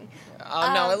stretching.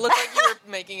 Oh no, it looked like you were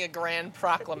making a grand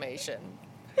proclamation.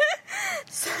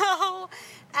 So,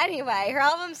 anyway, her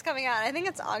album's coming out. I think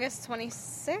it's August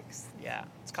 26th. Yeah,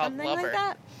 it's called Something Lover, like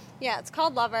that. Yeah, it's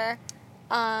called Lover.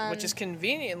 which is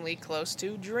conveniently close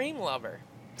to Dream Lover,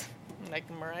 like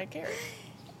Mariah Carey.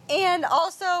 And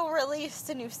also released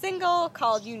a new single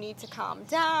called You Need to Calm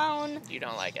Down. You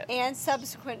don't like it. And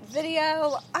subsequent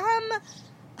video. I'm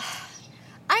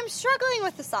struggling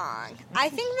with the song. I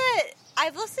think that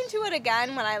I've listened to it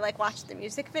again when I watched the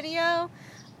music video.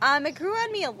 It grew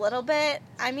on me a little bit.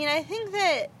 I mean, I think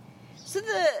that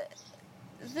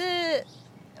the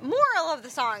moral of the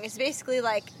song is basically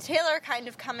Taylor kind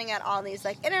of coming at all these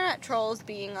internet trolls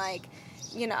being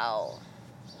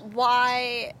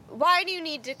why do you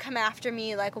need to come after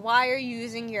me? Why are you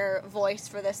using your voice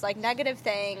for this negative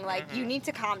thing? You need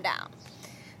to calm down.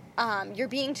 You're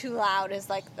being too loud is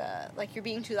you're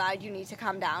being too loud, you need to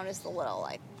calm down is the little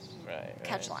Right.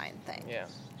 catch line thing. Yeah.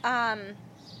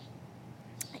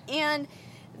 And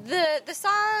the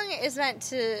song is meant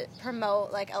to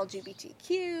promote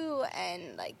LGBTQ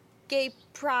and gay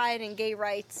pride and gay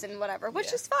rights and whatever, which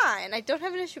Yeah. is fine. I don't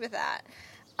have an issue with that.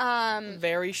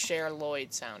 Very Cher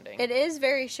Lloyd sounding. It is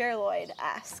very Cher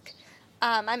Lloyd-esque.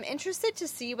 I'm interested to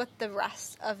see what the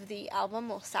rest of the album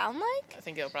will sound like. I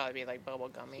think it'll probably be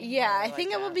bubblegummy. Yeah, I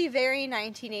think it will be very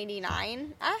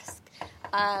 1989-esque.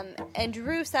 And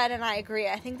Drew said, and I agree,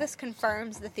 I think this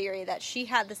confirms the theory that she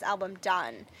had this album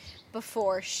done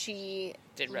before she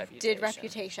Did did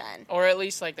Reputation. Or at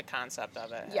least the concept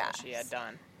of it. Yes. That she had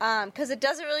done. Because it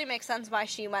doesn't really make sense why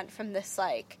she went from this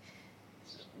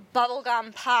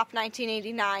bubblegum pop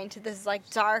 1989 to this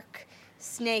dark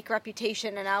snake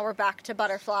Reputation, and now we're back to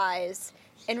butterflies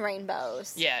and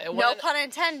rainbows. Yeah, it no wouldn't- pun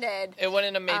intended. It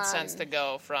wouldn't have made sense to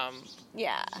go from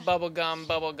Yeah. bubblegum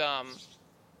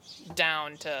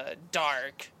down to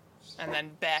dark and then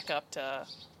back up to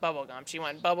bubblegum. She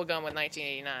went bubblegum with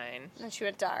 1989 And she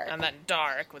went dark. and then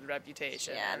dark with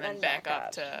Reputation Yeah, and then back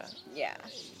up to Yeah.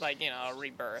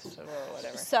 Rebirth or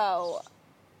whatever. So,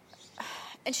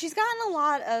 and she's gotten a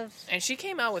lot of. And she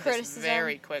came out with this criticism.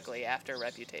 very quickly after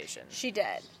Reputation. She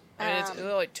did. I mean, it's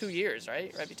really 2 years,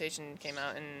 right? Reputation came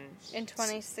out in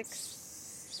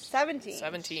 2017.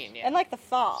 17, yeah. In the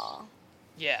fall.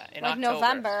 Yeah, in October.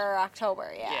 November or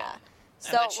October, yeah. Yeah. So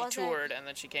And then it she wasn't- toured, and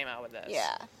then she came out with this.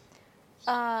 Yeah.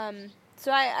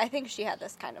 So I think she had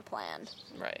this kind of planned.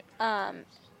 Right.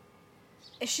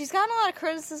 She's gotten a lot of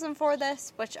criticism for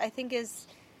this, which I think is.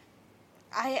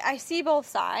 I see both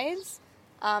sides.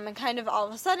 And kind of all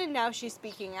of a sudden now she's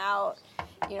speaking out,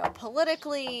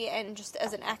 politically and just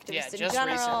as an activist Yeah, in just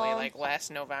general. recently,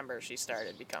 last November, she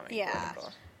started becoming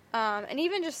political. And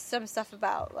even just some stuff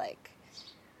about,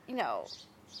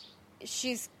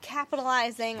 she's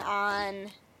capitalizing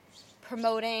on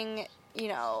promoting,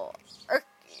 or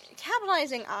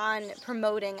capitalizing on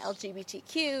promoting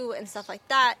LGBTQ and stuff like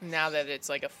that. Now that it's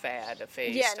a fad, a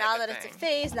phase. Yeah, type now of that it's a thing.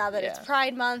 phase, now that it's Yeah.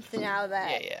 Pride Month, and now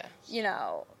that,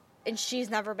 Yeah. And she's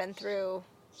never been through,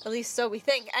 at least so we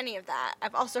think, any of that.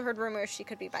 I've also heard rumors she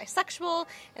could be bisexual,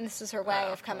 and this is her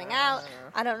way of coming out.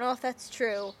 I don't know if that's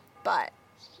true, but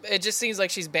It just seems like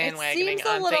she's seems bandwagoning a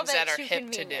on little things that bit are too hip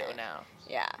to do convenient. now.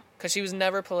 yeah. Because she was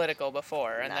never political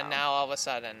before, and No. then now all of a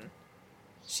sudden,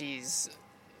 she's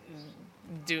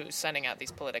sending out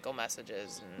these political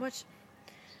messages. And Which,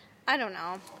 I don't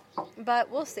know. But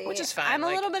we'll see. Which is fine, I'm a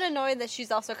little bit annoyed that she's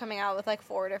also coming out with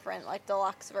 4 different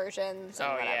deluxe versions. And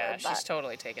oh whatever, yeah, but, she's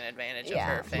totally taking advantage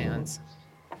Yeah. of her fans.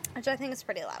 which I think is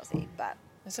pretty lousy. But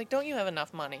It's don't you have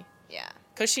enough money? yeah,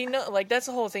 Because she know, that's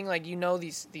the whole thing.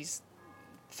 These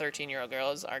 13-year-old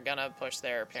girls are gonna push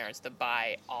their parents to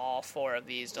buy all 4 of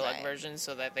these deluxe Right. versions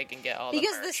so that they can get all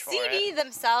Because the the merch for CD it.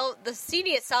 themselves, the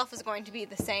CD itself is going to be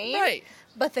the same, Right.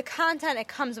 but the content it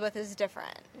comes with is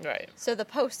different. Right. So the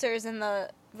posters and the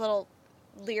little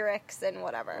lyrics and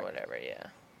whatever. Whatever, yeah.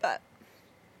 But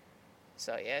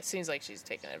So, yeah, it seems like she's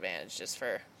taking advantage just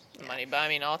for the money. But, I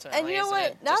mean, ultimately, and you know isn't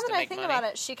what? it Now just to that I make think money? about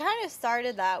it, she kind of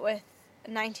started that with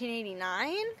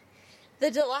 1989.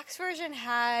 The deluxe version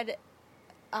had,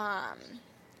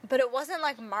 but it wasn't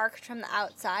like marked from the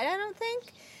outside. I don't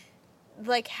think.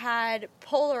 Like had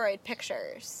Polaroid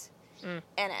pictures in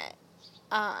it,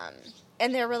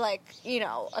 and there were like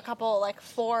a couple like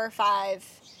 4 or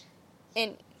 5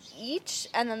 in each,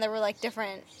 and then there were like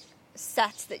different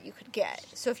sets that you could get.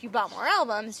 So if you bought more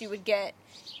albums, you would get,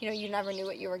 you never knew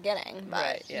what you were getting, but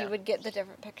Right, yeah. you would get the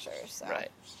different pictures. So. Right.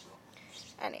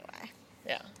 Anyway,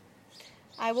 Yeah.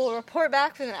 I will report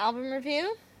back with an album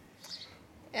review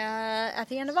at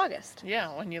the end of August.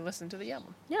 Yeah, when you listen to the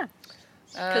album. Yeah,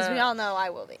 because we all know I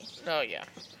will be. Oh, yeah.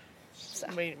 So.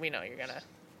 We know you're gonna...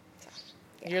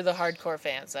 Yeah. You're the hardcore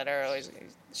fans that are always...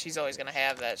 She's always gonna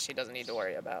have that she doesn't need to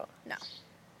worry about. No.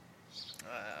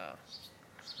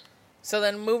 So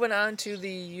then moving on to the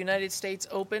United States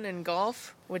Open in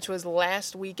golf, which was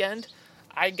last weekend.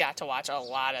 I got to watch a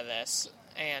lot of this.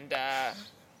 And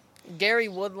Gary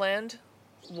Woodland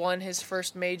won his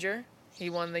first major. He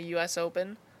won the U.S.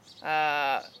 Open.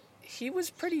 He was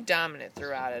pretty dominant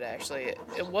throughout it, actually.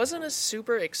 It wasn't a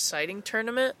super exciting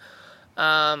tournament.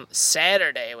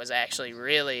 Saturday was actually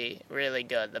really, really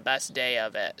good. The best day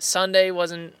of it. Sunday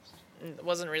wasn't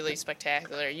really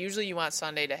spectacular. Usually you want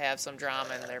Sunday to have some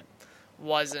drama, and there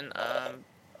wasn't.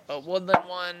 But Woodland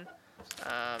won.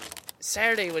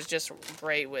 Saturday was just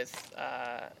great with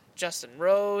Justin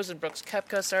Rose and Brooks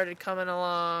Koepka started coming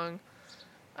along.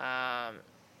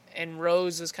 And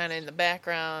Rose was kind of in the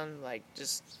background, like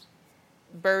just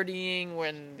birdieing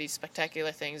when these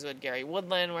spectacular things with Gary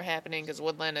Woodland were happening, because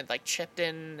Woodland had like chipped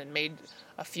in and made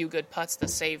a few good putts to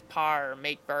save par or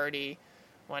make birdie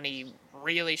when he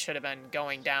really should have been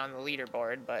going down the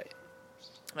leaderboard, but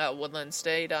Woodland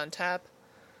stayed on top,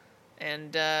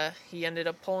 and he ended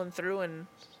up pulling through and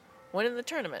winning the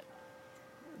tournament.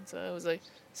 So it was a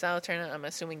solid tournament. I'm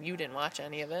assuming you didn't watch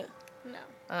any of it.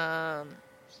 No.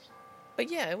 But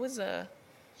yeah, it was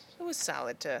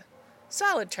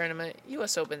solid tournament.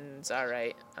 U.S. Open's all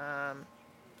right.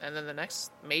 And then the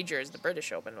next major is the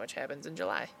British Open, which happens in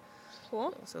July.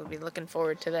 Cool. So we'll be looking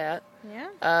forward to that.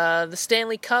 Yeah. The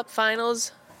Stanley Cup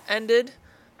Finals ended.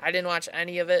 I didn't watch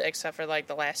any of it except for like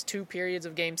the last 2 periods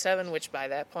of Game 7, which by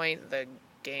that point the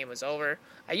game was over.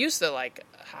 I used to like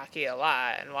hockey a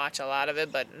lot and watch a lot of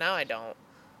it, but now I don't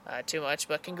too much.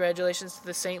 But congratulations to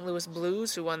the St. Louis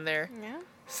Blues, who won their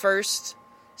first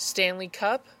Stanley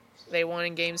Cup. They won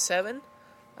in Game 7.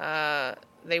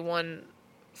 They won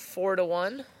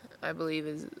 4-1, I believe.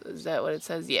 Is that what it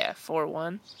says? Yeah,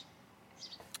 4-1.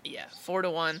 Yeah,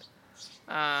 4-1.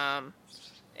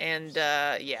 And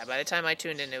by the time I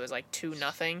tuned in, it was like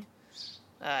 2-0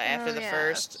 after the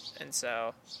first, and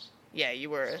so you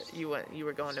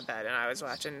were going to bed, and I was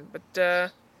watching.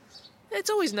 But it's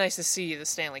always nice to see the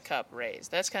Stanley Cup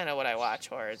raised. That's kind of what I watch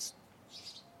for. It's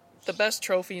the best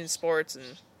trophy in sports,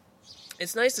 and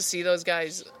it's nice to see those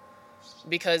guys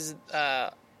because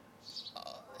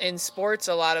in sports,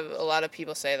 a lot of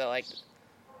people say that like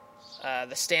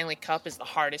the Stanley Cup is the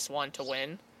hardest one to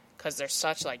win because there's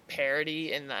such like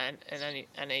parity in the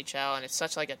NHL, and it's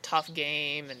such like a tough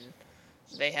game, and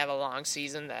they have a long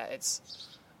season that it's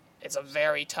a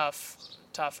very tough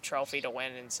trophy to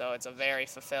win, and so it's a very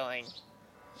fulfilling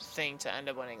thing to end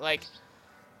up winning. Like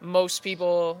most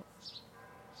people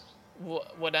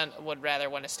would rather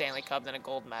win a Stanley Cup than a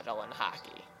gold medal in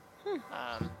hockey.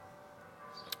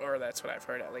 Or that's what I've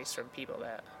heard, at least from people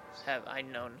that I've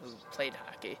known who played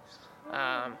hockey.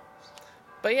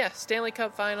 But yeah, Stanley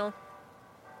Cup final.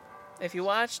 If you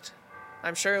watched,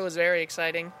 I'm sure it was very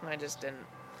exciting. I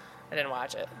didn't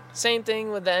watch it. Same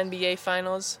thing with the NBA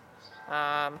finals.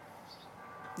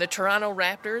 The Toronto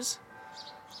Raptors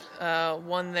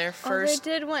won their first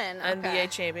they did win.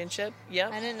 NBA championship.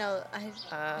 Yep. I didn't know. I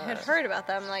had heard about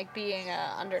them like being an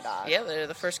underdog. Yeah, they're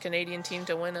the first Canadian team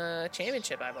to win a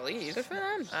championship, I believe. Good for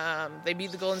them. They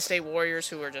beat the Golden State Warriors,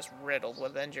 who were just riddled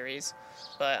with injuries.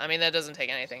 But, I mean, that doesn't take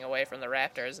anything away from the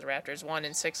Raptors. The Raptors won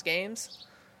in 6 games,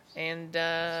 and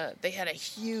they had a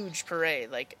huge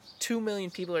parade. Like, 2 million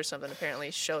people or something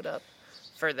apparently showed up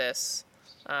for this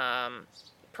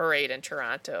parade in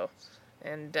Toronto.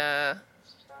 And,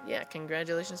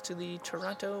 congratulations to the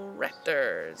Toronto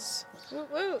Raptors. Woo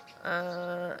woo.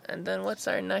 And then what's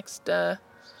our next... I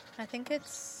I think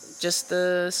it's Just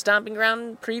the Stomping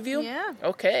Ground preview? Yeah.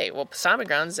 Okay, well, Stomping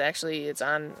Grounds, actually, it's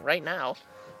on right now.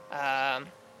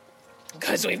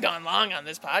 Because we've gone long on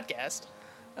this podcast.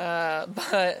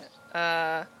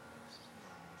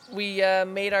 We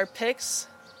made our picks.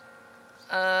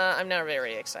 I'm not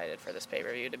very excited for this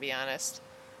pay-per-view, to be honest.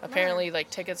 Apparently, a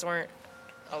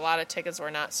lot of tickets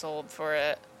were not sold for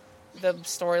it. The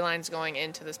storylines going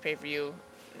into this pay-per-view,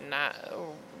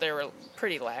 they were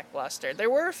pretty lackluster. There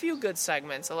were a few good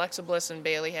segments. Alexa Bliss and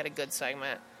Bayley had a good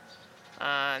segment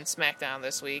on SmackDown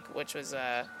this week, which was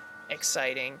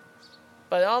exciting.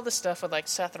 But all the stuff with, like,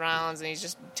 Seth Rollins, and he's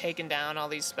just taking down all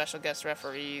these special guest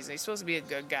referees. And he's supposed to be a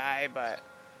good guy, but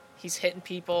he's hitting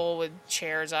people with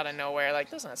chairs out of nowhere. Like,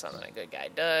 that's not something a good guy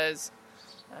does.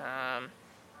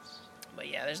 But,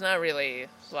 yeah, there's not really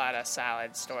a lot of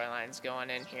solid storylines going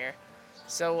in here.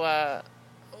 So,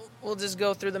 we'll just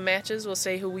go through the matches. We'll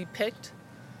say who we picked.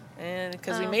 And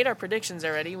because we made our predictions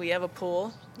already, we have a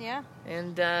pool. Yeah.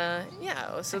 And,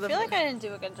 yeah. So I feel like I didn't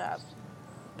do a good job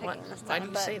picking this time. Why do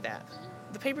you say that?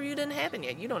 The pay-per-view didn't happen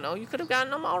yet. You don't know. You could have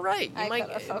gotten them all right.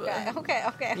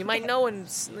 Okay. You might know in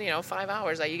 5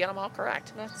 hours that you got them all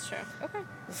correct. That's true. Okay.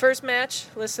 The first match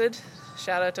listed.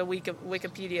 Shout out to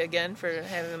Wikipedia again for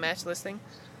having the match listing.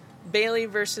 Bayley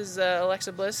versus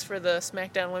Alexa Bliss for the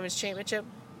SmackDown Women's Championship.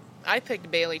 I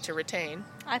picked Bayley to retain.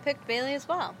 I picked Bayley as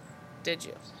well. Did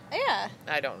you? Yeah.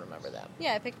 I don't remember that.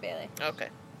 Yeah, I picked Bayley. Okay.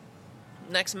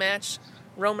 Next match,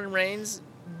 Roman Reigns,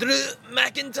 Drew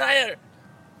McIntyre.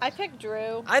 I picked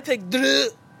Drew. I picked Drew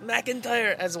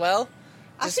McIntyre as well.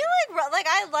 I feel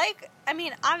I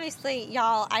mean, obviously,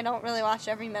 y'all, I don't really watch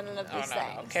every minute of these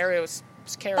things. Carrie was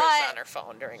on her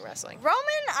phone during wrestling. Roman,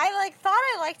 I thought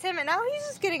I liked him, and now he's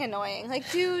just getting annoying.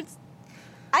 Like, dude,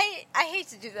 I hate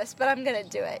to do this, but I'm gonna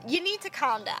do it. You need to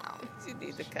calm down. You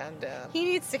need to calm down. He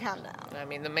needs to calm down. I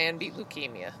mean, the man beat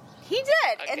leukemia. He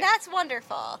did, and that's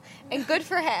wonderful, and good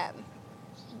for him.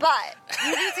 But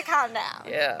you need to calm down.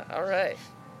 Yeah, all right.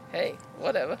 Hey,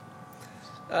 whatever.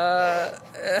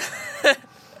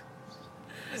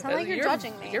 It's not like you're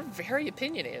judging me. You're very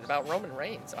opinionated about Roman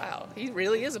Reigns. Wow. He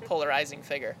really is a polarizing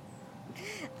figure.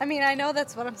 I mean, I know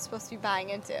that's what I'm supposed to be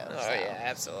buying into. Oh, yeah,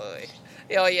 absolutely.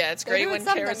 Oh, yeah, it's great when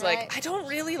Kara's like, I don't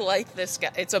really like this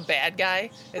guy. It's a bad guy.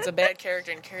 It's a bad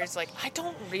character, and Kara's like, I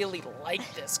don't really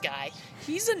like this guy.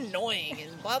 He's annoying,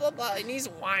 and blah, blah, blah, and he's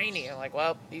whiny. I'm like,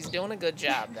 well, he's doing a good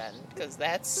job then, because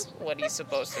that's what he's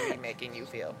supposed to be making you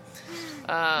feel.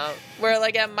 Where,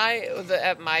 like, at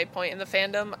my point in the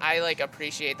fandom, I, like,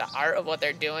 appreciate the art of what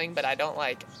they're doing, but I don't,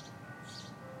 like,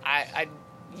 I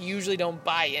usually don't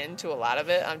buy into a lot of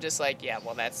it. I'm just like, yeah,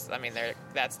 well, that's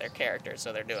their character,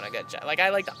 so they're doing a good job. Like, I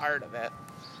like the art of it.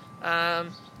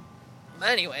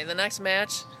 Anyway, the next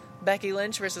match, Becky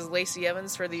Lynch versus Lacey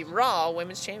Evans for the Raw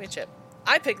Women's Championship.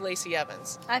 I picked Lacey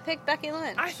Evans. I picked Becky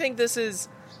Lynch. I think this is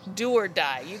do or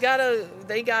die.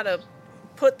 They gotta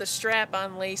put the strap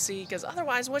on Lacey, because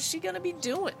otherwise, what's she gonna be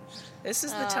doing? This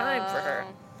is the time for her.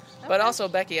 Okay. But also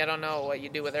Becky, I don't know what you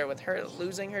do with her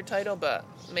losing her title, but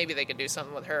maybe they could do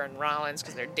something with her and Rollins,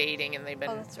 because they're dating and they've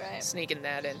been sneaking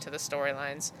that into the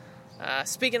storylines.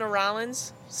 Speaking of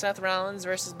Rollins, Seth Rollins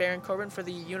versus Baron Corbin for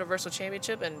the Universal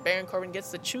Championship, and Baron Corbin gets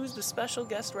to choose the special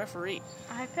guest referee.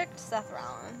 I picked Seth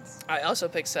Rollins. I also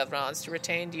picked Seth Rollins to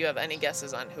retain. Do you have any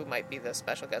guesses on who might be the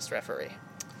special guest referee?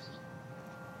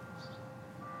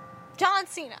 John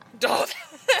Cena. Oh,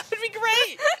 that would be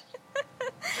great!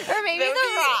 Or maybe The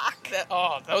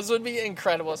Rock. Those would be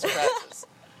incredible surprises.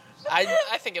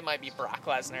 I think it might be Brock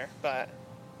Lesnar, but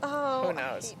who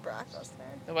knows? I hate Brock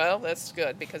Lesnar. Well, that's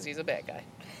good, because he's a bad guy.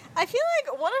 I feel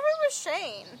like, what if it was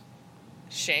Shane?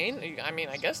 Shane? I mean,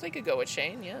 I guess they could go with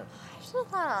Shane, yeah. I should have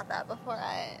thought about that before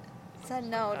I said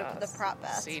no to the prop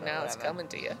bets. See, now it's coming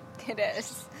to you. It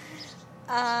is.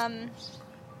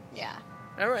 Yeah.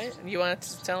 All right. You want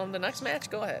to tell them the next match?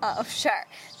 Go ahead. Oh, sure.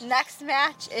 Next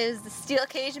match is the Steel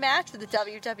Cage match for the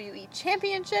WWE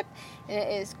Championship, and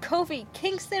it is Kofi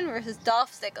Kingston versus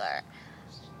Dolph Ziggler.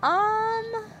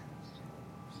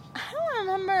 I don't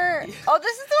remember. Oh,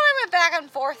 this is the one I went back and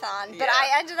forth on, but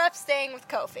I ended up staying with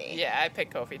Kofi. Yeah, I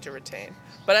picked Kofi to retain.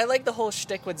 But I like the whole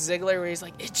shtick with Ziggler where he's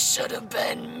like, it should have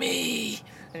been me.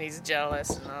 And he's jealous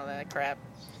and all that crap.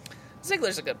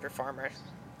 Ziggler's a good performer.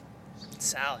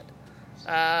 Solid.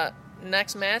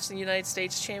 Next match, the United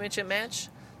States Championship match.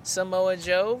 Samoa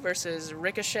Joe versus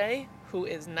Ricochet, who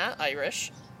is not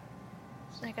Irish.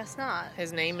 I guess not.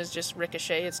 His name is just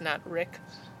Ricochet. It's not Rick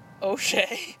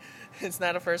O'Shea. It's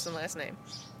not a first and last name.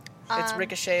 It's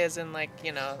Ricochet as in, like,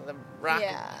 the rock.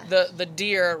 Yeah. The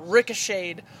deer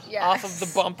ricocheted off of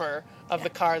the bumper of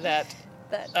the car that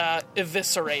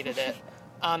eviscerated it.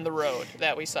 on the road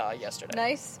that we saw yesterday.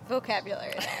 Nice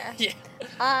vocabulary there. Yeah.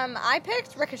 I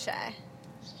picked Ricochet.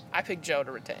 I picked Joe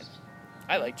to retain.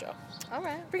 I like Joe. All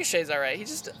right. Ricochet's all right. He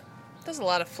just does a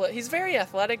lot of flip. He's very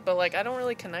athletic, but, like, I don't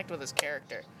really connect with his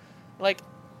character. Like,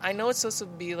 I know it's supposed to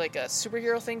be, like, a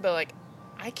superhero thing, but, like,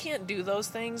 I can't do those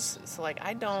things. So, like,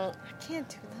 I can't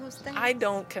do those things. I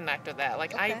don't connect with that.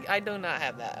 Like, Okay. I do not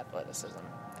have that athleticism.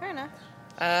 Fair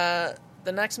enough.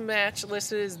 The next match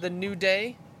listed is The New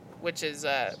Day, which is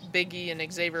Big E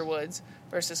and Xavier Woods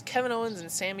versus Kevin Owens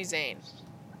and Sami Zayn.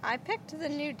 I picked The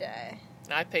New Day.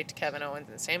 I picked Kevin Owens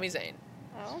and Sami Zayn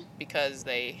Oh. because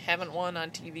they haven't won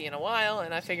on TV in a while,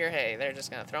 and I figure, hey, they're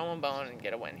just going to throw them a bone and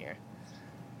get a win here.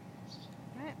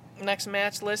 Right. Next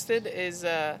match listed is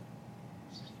a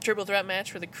triple threat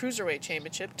match for the Cruiserweight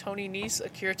Championship. Tony Nese,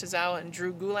 Akira Tozawa, and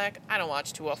Drew Gulak. I don't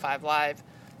watch 205 Live,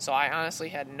 so I honestly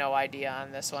had no idea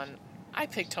on this one. I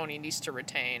picked Tony Nese to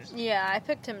retain. Yeah, I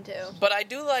picked him too. But I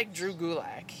do like Drew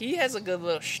Gulak. He has a good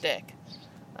little shtick.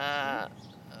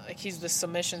 Like, he's the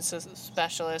submission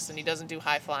specialist, and he doesn't do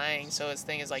high flying, so his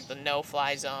thing is like the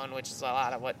no-fly zone, which is a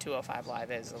lot of what 205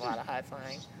 Live is, a lot of high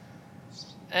flying.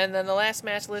 And then the last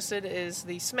match listed is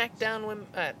the SmackDown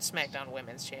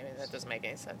Women's Champion. That doesn't make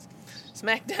any sense.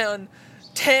 SmackDown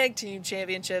Tag Team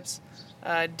Championships.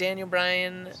 Daniel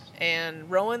Bryan and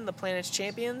Rowan, the Planet's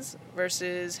champions,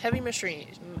 versus Heavy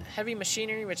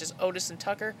Machinery, which is Otis and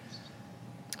Tucker.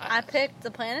 I picked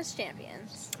the Planet's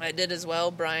champions. I did as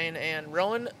well, Bryan and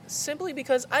Rowan, simply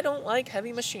because I don't like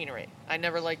Heavy Machinery. I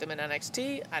never liked them in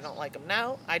NXT. I don't like them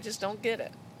now. I just don't get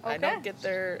it. Okay. I don't get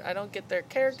their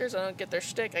characters. I don't get their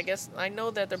shtick. I guess I know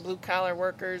that they're blue collar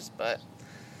workers,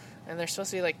 and they're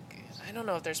supposed to be like, I don't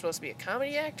know if they're supposed to be a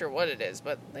comedy act or what it is,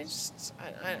 but they just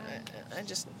I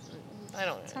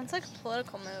don't. Sounds like a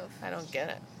political move. I don't get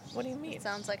it. What do you mean? It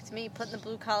sounds like to me putting the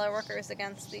blue collar workers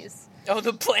against these. Oh,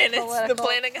 the planets. The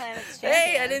planet. Planet's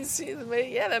Hey, I champions. didn't see the.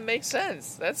 Yeah, that makes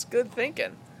sense. That's good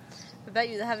thinking. I bet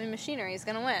you the Heavy Machinery is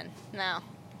gonna win now.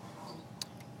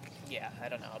 Yeah, I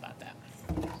don't know about that.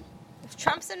 If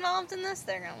Trump's involved in this,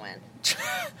 they're gonna win.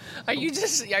 Are you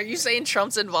saying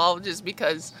Trump's involved just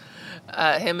because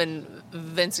him and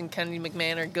Vince and Kennedy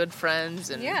McMahon are good friends,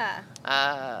 and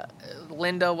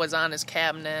Linda was on his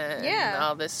cabinet and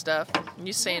all this stuff?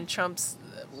 You saying Trump's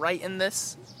right in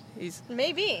this?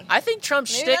 Maybe. I think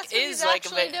Trump's Maybe shtick that's what is he's like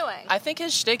actually doing. I think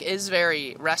his shtick is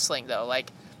very wrestling though.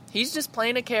 Like, he's just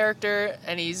playing a character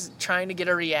and he's trying to get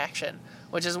a reaction,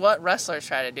 which is what wrestlers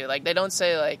try to do. Like, they don't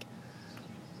say like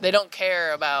they don't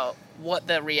care about what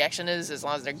the reaction is as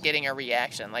long as they're getting a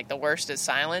reaction. Like, the worst is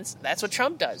silence. That's what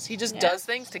Trump does. He just does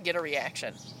things to get a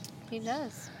reaction. He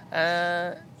does.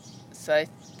 So I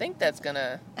think that's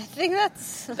gonna. I think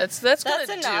that's gonna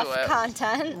enough do it.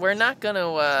 content. We're not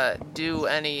gonna do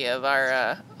any of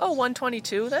our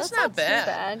 122. That's not bad. Too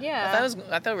bad, yeah.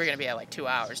 I thought we were gonna be at like 2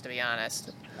 hours, to be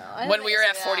honest. No, I When don't we think were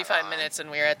it's at gonna be that 45 long. minutes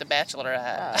and we were at the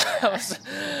Bachelorette.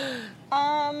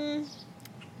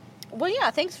 Well,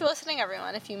 yeah. Thanks for listening,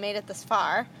 everyone. If you made it this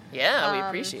far, Yeah, we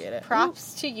appreciate it.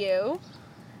 Props to you.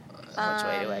 Which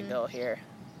way do I go here?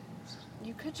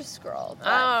 You could just scroll. but-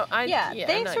 I'm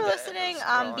thanks not for good at listening.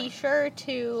 scrolling. Be sure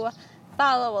to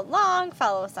follow along.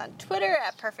 Follow us on Twitter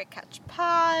at Perfect Catch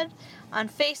Pod, on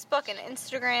Facebook and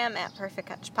Instagram at Perfect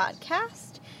Catch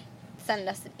Podcast. Send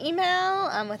us an email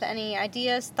with any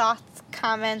ideas, thoughts,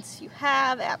 comments you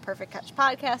have at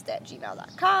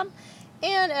perfectcatchpodcast@gmail.com.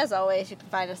 And as always, you can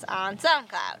find us on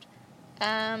SoundCloud.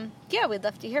 We'd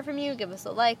love to hear from you. Give us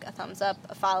a like, a thumbs up,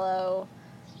 a follow.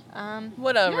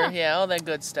 Whatever, yeah, all that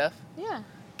good stuff. Yeah.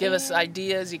 Give us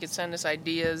ideas. You can send us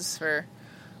ideas for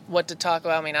what to talk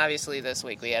about. I mean, obviously this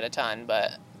week we had a ton,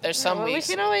 but there's some weeks.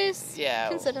 We can always yeah,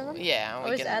 consider them. Yeah, we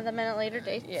Always can add them in at later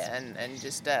dates. Yeah, and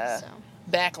just So.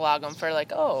 backlog them for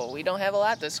like, oh, we don't have a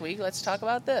lot this week. Let's talk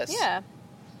about this. Yeah.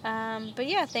 But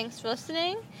yeah, thanks for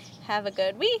listening. Have a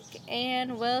good week,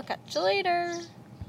 and we'll catch you later.